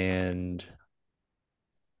 and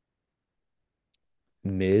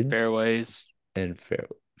mids Fairways, and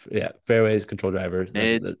fairways, control drivers.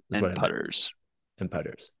 mids, That's what and I meant, putters. and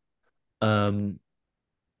putters. Um,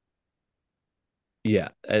 yeah,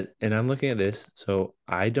 and I'm looking at this, so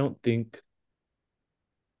I don't think.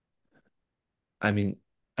 I mean,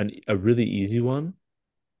 a really easy one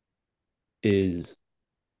is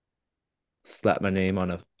slap my name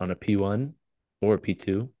on a P1 or a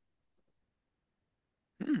P2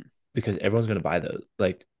 Hmm. because everyone's gonna buy those.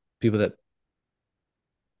 Like people that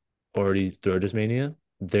already throw Discmania,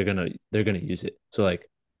 they're gonna use it. So like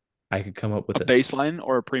I could come up with A a baseline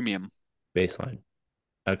or a premium? baseline.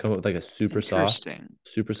 I'd come up with like a Interesting.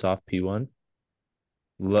 super soft P1.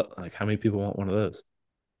 Look, like how many people want one of those?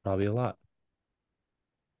 Probably a lot.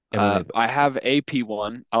 And when they, I have a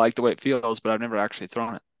P1. I like the way it feels, but I've never actually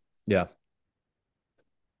thrown it. yeah,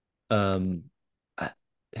 um, I-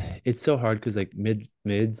 it's so hard because like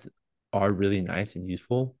mids are really nice and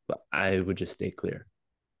useful, but I would just stay clear.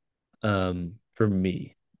 For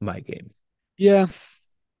me, my game. Yeah.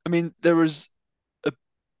 I mean, there was a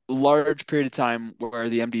large period of time where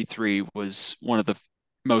the MD3 was one of the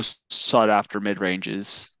most sought after mid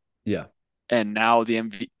ranges. Yeah, And now the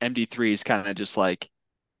MD3 is kind of just like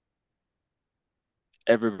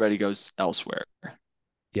everybody goes elsewhere.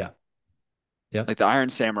 yeah, yeah. Like the Iron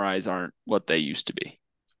Samurais aren't what they used to be.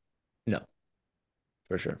 No,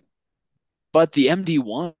 for sure. But the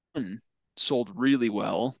MD1 sold really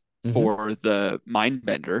well Mm-hmm. for the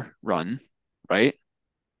Mindbender run, right?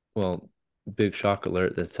 Well, big shock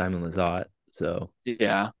alert that Simon Lizotte. So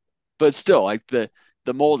Yeah. But still, like the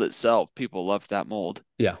mold itself, people loved that mold.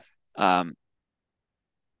 yeah. Um,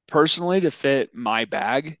 Personally, to fit my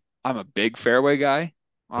bag, I'm a big fairway guy,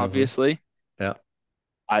 Mm-hmm. obviously. Yeah.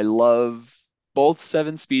 I love both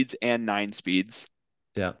 7 speeds and 9 speeds.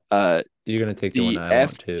 Yeah. Uh, You're gonna take the one the I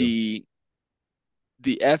want too. FD,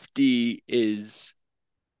 the FD is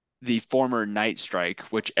the former Night Strike,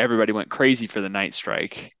 which everybody went crazy for the Night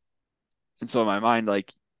Strike. And so in my mind,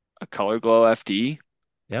 like a Color Glow FD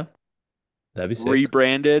Yeah, that'd be sick.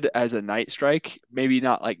 rebranded as a Night Strike, maybe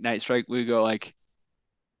not like Night Strike, we go like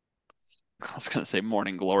I was gonna say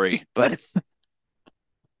Morning Glory, but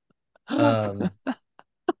Um,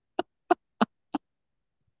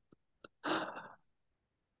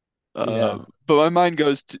 yeah, but my mind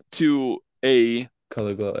goes to a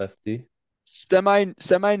Color Glow FD.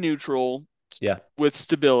 semi neutral Yeah. with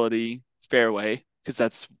stability fairway because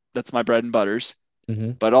that's my bread and butters.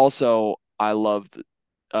 Mm-hmm. But also I love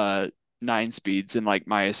the 9 speeds and like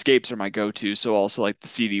my escapes are my go-to. So also like the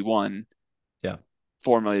CD1, Yeah.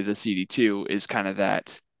 formerly the CD2, is kind of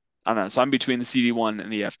that. I don't know. So I'm between the CD1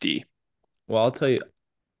 and the FD. Well, I'll tell you,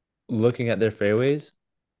 looking at their fairways,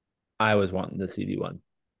 I was wanting the CD1,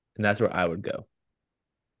 and that's where I would go.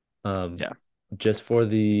 Um, Yeah, just for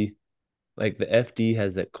the FD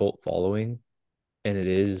has that cult following, and it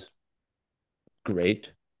is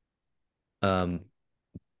great. Um,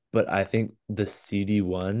 but I think the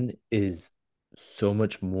CD1 is so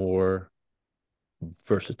much more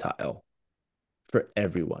versatile for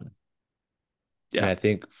everyone. And yeah. I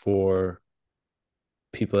think for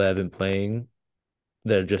people that have been playing,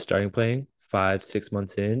 that are just starting playing 5, 6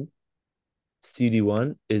 months in,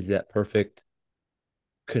 CD1 is that perfect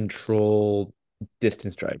control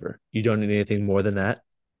distance driver. You don't need anything more than that.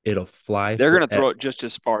 It'll fly They're for gonna throw it just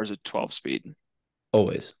as far as a 12 speed.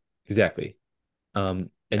 always. Exactly. And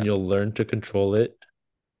Yeah. you'll learn to control it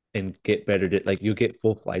and get better. Like you'll get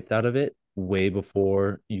full flights out of it way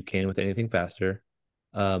before you can with anything faster.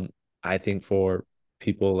 Um, I think for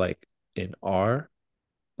people like in our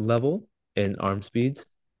level in arm speeds,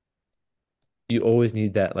 you always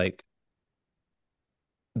need that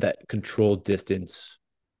controlled distance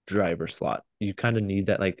driver slot. You kind of need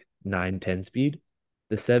that like 9, 10 speed.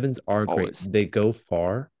 The sevens are great. Always. They go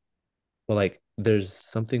far, but like there's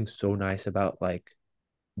something so nice about like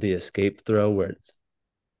the escape throw where it's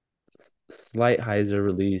slight hyzer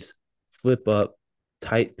release, flip up,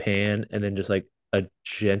 tight pan, and then just like a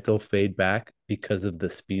gentle fade back because of the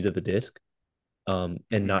speed of the disc. And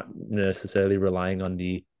Hmm. not necessarily relying on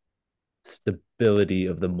the stability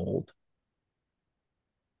of the mold.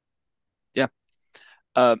 Yeah.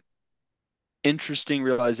 Uh, Interesting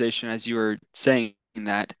realization as you were saying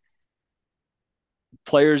that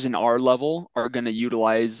players in our level are going to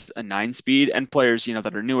utilize a 9 speed, and players,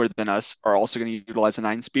 that are newer than us are also going to utilize a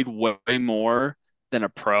 9 speed way more than a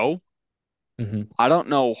pro. Hmm. I don't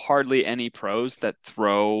know hardly any pros that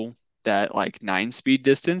throw that like 9 speed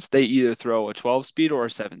distance. They either throw a 12 speed or a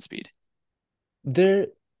 7 speed. There,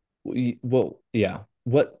 well, yeah.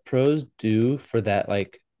 What pros do for that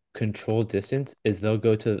like control distance is they'll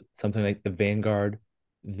go to something like the Vanguard,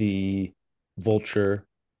 the Vulture,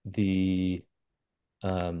 the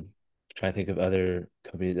trying to think of other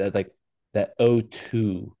companies that like that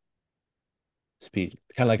O2 speed,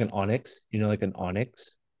 kind of like an Onyx, like an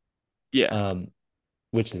Onyx, Yeah. um,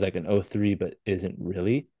 which is like an O3 but isn't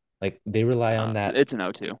really. Like they rely on that. It's an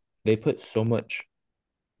O2. They put so much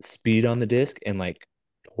speed on the disc and like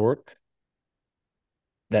torque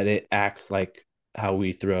that it acts like how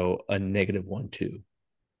we throw a -1-2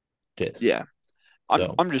 disc. Yeah. I'm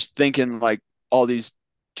So I'm just thinking like all these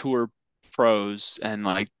tour pros and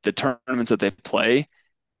like the tournaments that they play,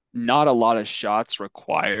 not a lot of shots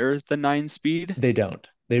require the 9 speed. they don't.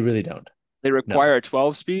 They really don't. They No. require a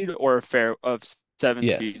 12 speed or a fair of 7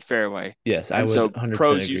 speed Yes. fairway. Yes, I And would so 100%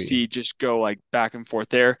 pros you agree. see just go like back and forth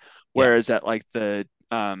there, Yeah. whereas at like the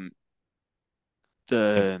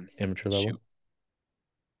Amateur shoot, level.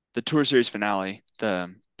 the Tour Series finale,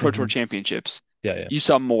 the Pro Tour Hmm. Championships, Yeah, yeah. you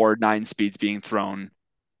saw more 9 speeds being thrown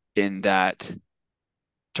in that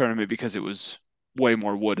tournament because it was way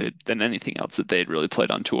more wooded than anything else that they had really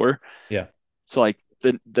played on tour. Yeah. So like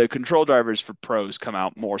the control drivers for pros come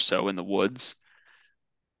out more so in the woods.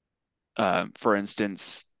 For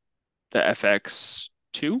instance, the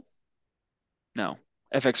FX2, no,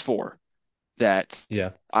 FX4 that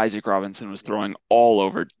Yeah. Isaac Robinson was throwing all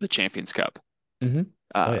over the Champions Cup. Hmm.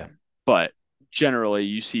 Oh yeah. But generally,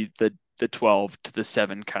 you see the 12 to the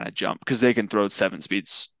 7 kind of jump because they can throw 7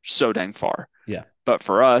 speeds so dang far. Yeah. But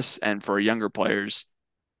for us and for younger players,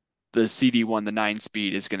 the CD1, the 9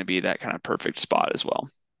 speed is going to be that kind of perfect spot as well.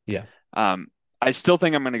 Yeah. Um, I still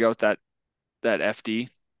think I'm going to go with that FD.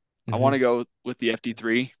 I want to Hmm. go with the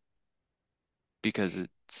FD3 because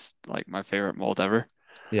it's like my favorite mold ever.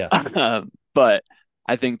 Yeah. But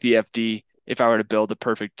I think the FD, if I were to build a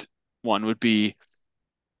perfect one, would be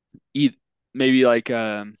e maybe like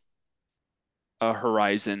a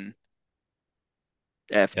Horizon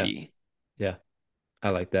Yeah. FD Yeah. I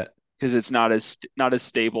like that. because it's not as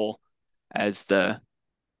stable as the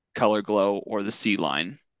Color Glow or the C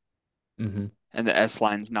line, Hmm. and the S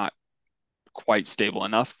line's not quite stable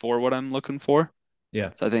enough for what I'm looking for.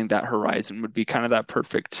 Yeah. So I think that Horizon would be kind of that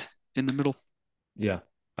perfect in the middle. Yeah.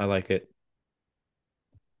 I like it.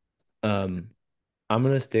 Um, I'm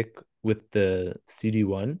gonna stick with the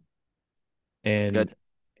CD1 and Good.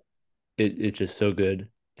 it's just so good.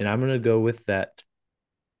 And I'm gonna go with that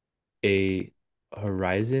a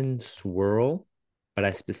Horizon swirl, but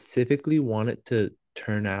I specifically want it to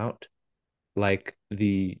turn out like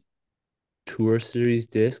the Tour Series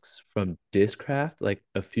discs from Discraft like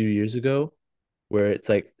a few years ago, where it's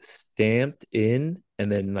like stamped in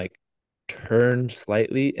and then like turned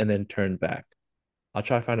slightly and then turned back. I'll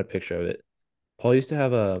try to find a picture of it. Paul used to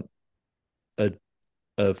have a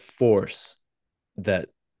a force that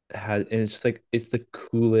has, and it's just like it's the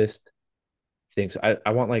coolest thing. So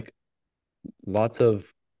I want like lots of,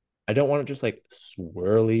 I don't want it just like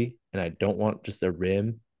swirly and I don't want just a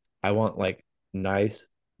rim. I want like nice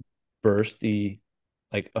bursty,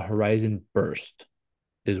 like a horizon burst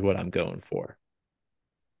is what I'm going for.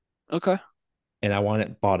 Okay. And I want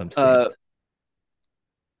it bottom Uh, stamped.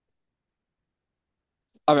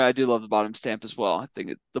 I mean, I do love the bottom stamp as well. I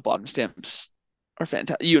think the bottom stamps are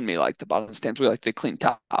fantastic. You and me like the bottom stamps. We like the clean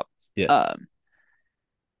top. Yes. Um,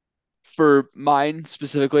 for mine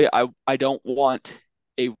specifically, I don't want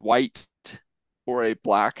a white or a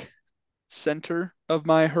black center of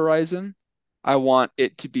my horizon. I want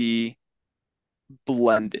it to be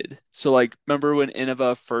blended. So like remember when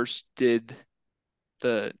Innova first did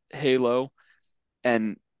the Halo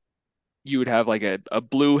and you would have like a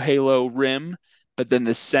blue Halo rim, but then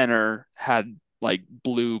the center had like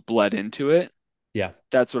blue bled into it. Yeah.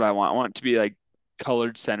 That's what I want. I want it to be like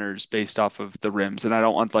colored centers based off of the rims. And I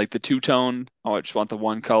don't want like the two-tone. I just want the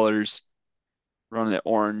one colors, running it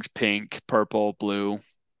orange, pink, purple, blue.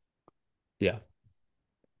 Yeah.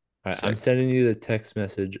 All right. I'm Sick. sending you the text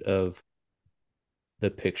message of the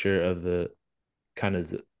picture of the kind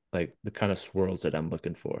of like the kind of swirls that I'm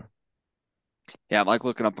looking for. Yeah, I'm like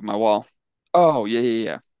looking up at my wall. Oh, yeah, yeah,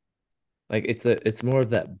 yeah. Like it's more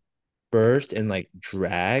of that burst and like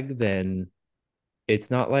drag than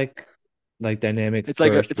it's not like dynamics burst It's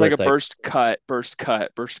where like a it's like burst cut, burst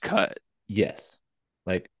cut, burst cut. yes.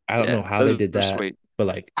 Like I don't know Yeah, how they those did are that, sweet. but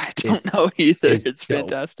like I it's don't know either. it's It's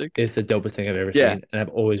dope. fantastic. It's the dopest thing I've ever Yeah, seen, and I've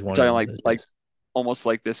always you're wanted talking one of those like discs. almost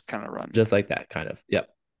like this kind of run. Just like that kind of. Yep.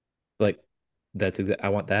 Like that's exact I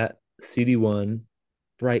want that. CD1,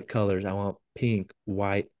 bright colors. I want pink,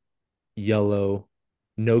 white, yellow,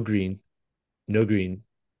 no green, no green,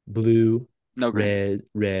 blue, No green.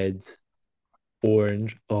 reds,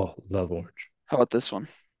 orange. Oh, love orange. How about this one?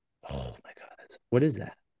 Oh my God. What is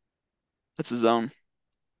that? That's a zone.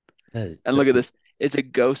 That is And look at this. It's a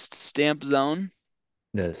ghost stamp zone.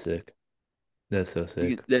 that is sick. That's so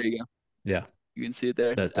sick. There you go. Yeah, You can see it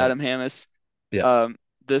there. It's that's dope. Adam Hammis. Yeah, Um,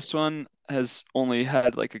 this one has only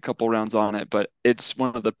had like a couple rounds on it, but it's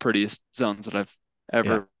one of the prettiest zones that I've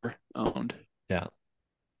yeah, ever owned. yeah,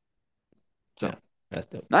 So yeah. That's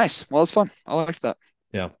dope. nice. Well, it's fun. I liked that.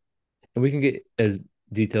 Yeah. And we can get as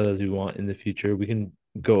detailed as we want in the future. We can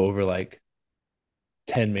go over like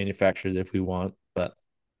 10 manufacturers if we want, but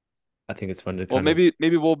I think it's fun to Well, kind of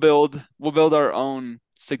maybe we'll build our own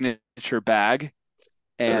signature bag.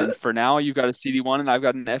 And for now, you've got a CD1 and I've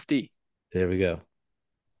got an FD. there we go.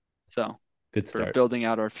 So Good for start. building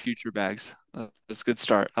out our future bags, that's a good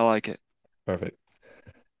start. I like it. Perfect.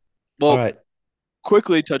 All Well, right.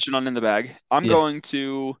 quickly touching on in the bag, I'm Yes. going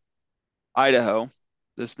to Idaho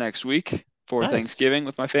this next week for Nice. Thanksgiving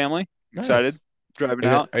with my family. Nice. Excited, driving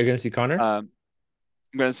out. Are you gonna see Connor? Um,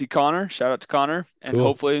 I'm going to see Connor. Shout out to Connor, and Cool.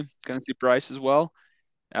 hopefully going to see Bryce as well.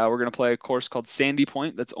 We're going to play a course called Sandy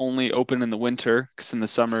Point that's only open in the winter because in the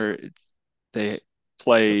summer they So,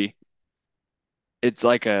 play. It's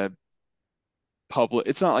like a public.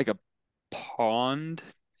 It's not like a pond.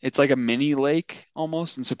 It's like a mini lake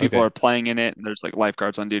almost, and so people okay. are playing in it, and there's like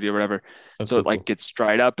lifeguards on duty or whatever. Oh, So cool, it like cool. gets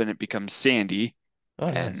dried up and it becomes sandy,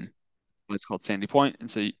 Oh, nice. and it's called Sandy Point. And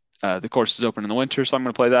so the course is open in the winter, so I'm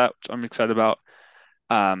going to play that, which I'm excited about.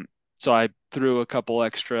 Um, so I threw a couple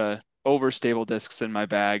extra overstable discs in my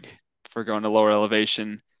bag for going to lower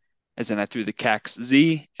elevation, as in I threw the Cax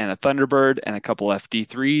Z and a Thunderbird and a couple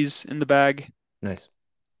FD3s in the bag Nice.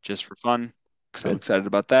 just for fun. So Good. excited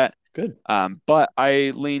about that. Good. But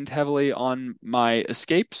I leaned heavily on my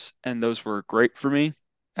escapes, and those were great for me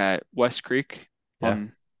at West Creek Yeah.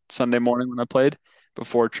 on Sunday morning when I played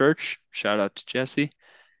before church. Shout out to Jesse.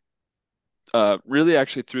 Really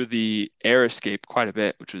actually threw the air escape quite a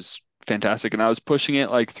bit, which was fantastic. And I was pushing it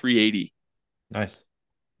like 380. Nice.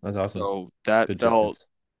 That's awesome. So that Good felt distance.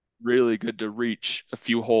 really good to reach a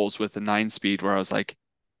few holes with a 9 speed where I was like,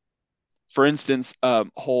 for instance,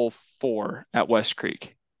 hole 4 at West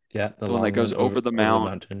Creek, Yeah, the the one that long goes one over the over the mount.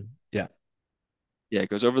 mountain. Yeah. Yeah, it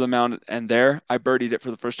goes over the mount, and there I birdied it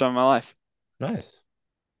for the first time in my life. Nice.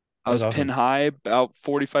 I That's was pin awesome. high about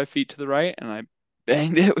 45 feet to the right, and I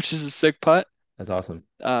banged it, which is a sick putt. That's awesome.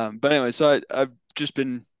 But anyway, so I've just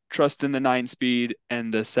been trusting the 9 speed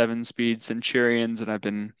and the 7 speed Centurions, and I've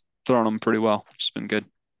been throwing them pretty well, which has been good.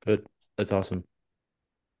 Good. That's awesome.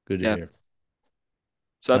 Good to Yeah. hear.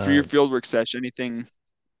 So after your Um, fieldwork session, anything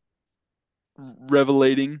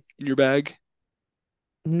revelating in your bag?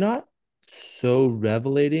 Not so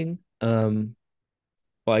revelating.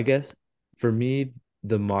 Well, I guess for me,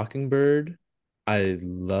 the Mockingbird, I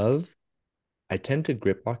love. I tend to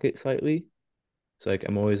grip lock it slightly. So like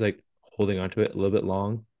I'm always like holding onto it a little bit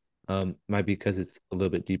long. Might be because it's a little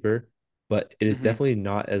bit deeper, but it is Hmm. definitely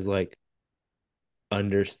not as like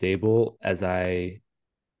understable as I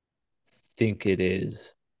think it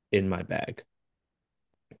is in my bag.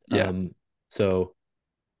 Yeah. So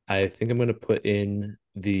I think I'm gonna put in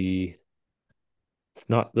it's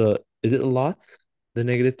not the, is it the lots? The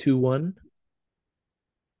 -2-1?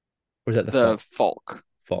 Or is that the The Falk? Falk.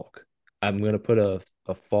 Falk. I'm gonna put a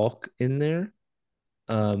Falk in there.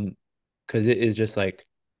 Because it is just like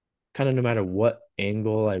kind of no matter what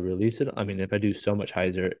angle I release it. I mean, if I do so much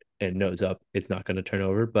hyzer and nose up, it's not gonna turn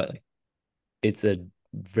over, but like, it's a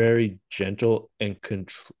very gentle and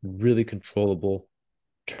really controllable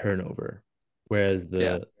turnover. Whereas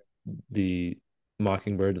Yeah. the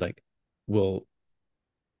Mockingbird like will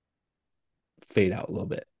fade out a little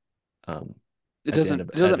bit It at the end doesn't of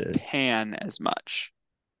it at doesn't it. pan as much.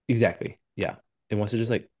 Exactly. Yeah. It wants to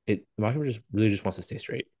just like it the Mockingbird just really just wants to stay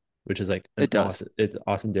straight, which is like It does. it's an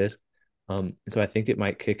awesome disc. So I think it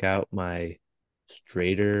might kick out my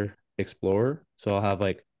straighter Explorer. So I'll have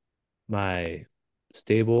like my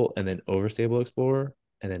stable and then overstable Explorer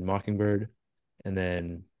and then Mockingbird and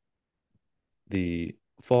then the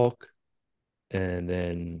Falk and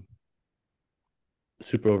then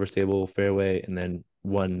super overstable fairway and then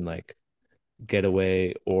one like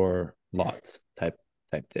getaway or lots type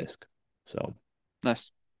disc. So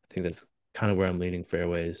Nice. I think that's kind of where I'm leaning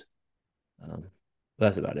fairways. But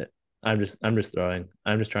that's about it. I'm just throwing.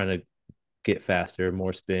 I'm just trying to get faster,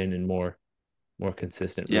 more spin, and more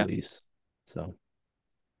consistent Yeah. release. So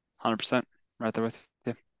 100%. Right there with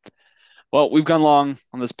you. Well, we've gone long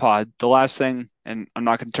on this pod. The last thing, and I'm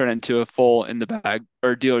not going to turn it into a full in the bag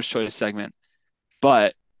or dealer's choice segment,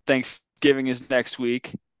 but Thanksgiving is next week.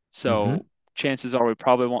 Mm-hmm. So chances are we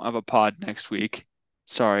probably won't have a pod next week.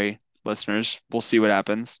 Sorry, listeners. We'll see what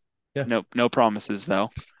happens. Yeah. No promises though.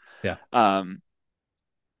 Yeah. Um,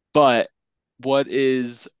 but what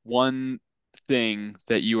is one thing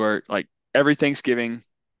that you are like every Thanksgiving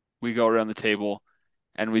we go around the table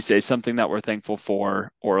and we say something that we're thankful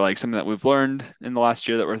for or like something that we've learned in the last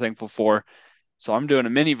year that we're thankful for. So I'm doing a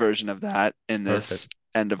mini version of that in this Perfect.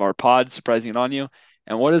 end of our pod, surprising it on you.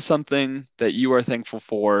 And what is something that you are thankful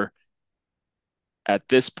for at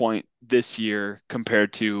this point this year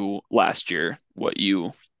compared to last year? What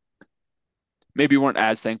you maybe weren't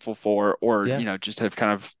as thankful for, or Yeah. just have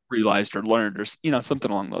kind of realized or learned, or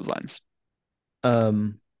something along those lines.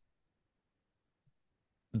 Um,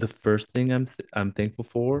 the first thing I'm thankful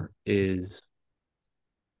for is,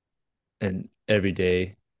 and every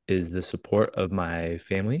day is the support of my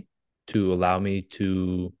family to allow me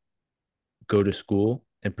to go to school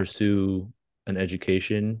and pursue an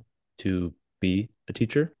education to be a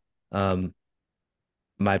teacher. Um,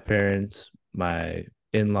 my parents, my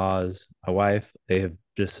in-laws, my wife, they have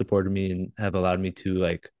just supported me and have allowed me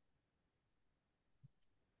to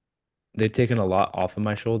they've taken a lot off of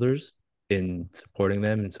my shoulders in supporting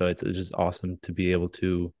them. And so it's just awesome to be able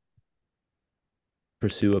to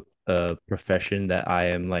pursue a profession that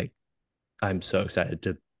I'm so excited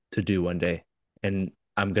to do one day. And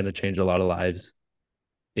I'm gonna change a lot of lives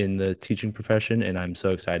in the teaching profession, and I'm so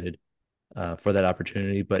excited for that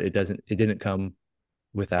opportunity. But it didn't come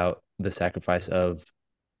without the sacrifice of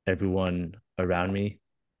everyone around me,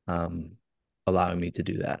 um, allowing me to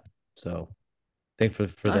do that. So thankful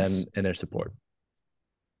for them Nice, and their support.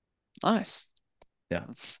 nice. Yeah,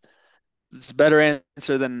 That's it's a better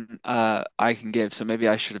answer than I can give. So maybe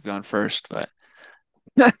I should have gone first, but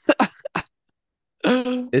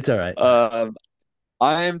it's all right. um,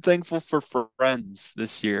 I am thankful for friends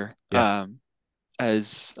this year. Yeah,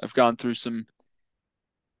 As I've gone through some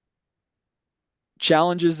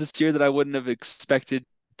challenges this year that I wouldn't have expected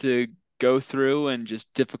to go through, and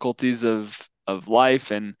just difficulties of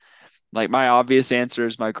life. And like my obvious answer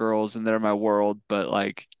is my girls, and they're my world. But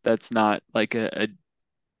like that's not like a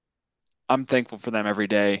I'm thankful for them every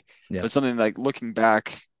day. yeah, But something like looking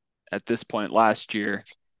back at this point last year,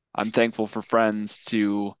 I'm thankful for friends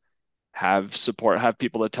to have support, have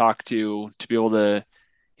people to talk to be able to,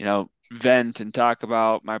 vent and talk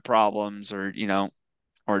about my problems, or,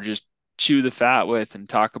 or just chew the fat with and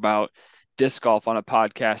talk about disc golf on a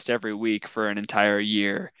podcast every week for an entire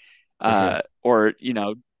year. for sure.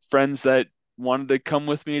 Or, friends that wanted to come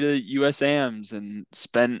with me to USAMs and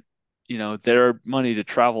spent, their money to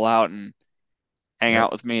travel out and hang Yep.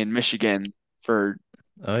 out with me in Michigan for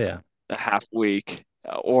Oh yeah. a half week.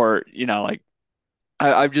 Or, like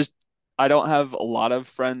I've just I don't have a lot of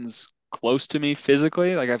friends close to me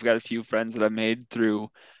physically. Like I've got a few friends that I've made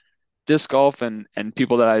through disc golf, and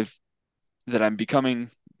people that I'm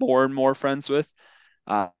becoming more and more friends with.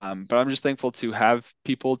 But I'm just thankful to have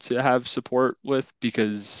people to have support with,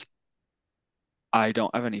 because I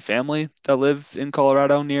don't have any family that live in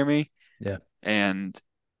Colorado near me. Yeah, And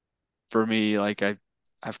for me, like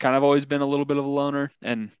I've kind of always been a little bit of a loner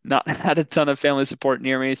and not had a ton of family support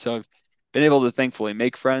near me. So I've been able to thankfully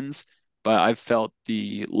make friends, but I've felt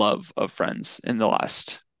the love of friends in the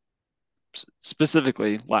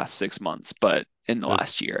specifically last 6 months, but in the good.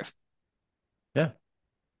 last year. Yeah,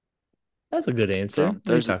 that's a good answer. So What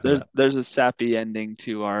are you talking about? there's a sappy ending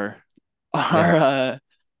to our Yeah, our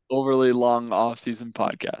overly long off season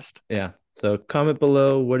podcast. yeah. So comment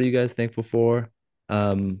below. What are you guys thankful for?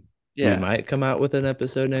 We Yeah. might come out with an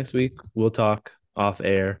episode next week. We'll talk off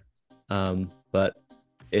air. But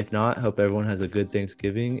if not, hope everyone has a good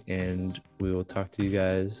Thanksgiving, and we will talk to you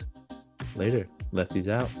guys later. Lefties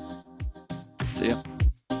out. See ya.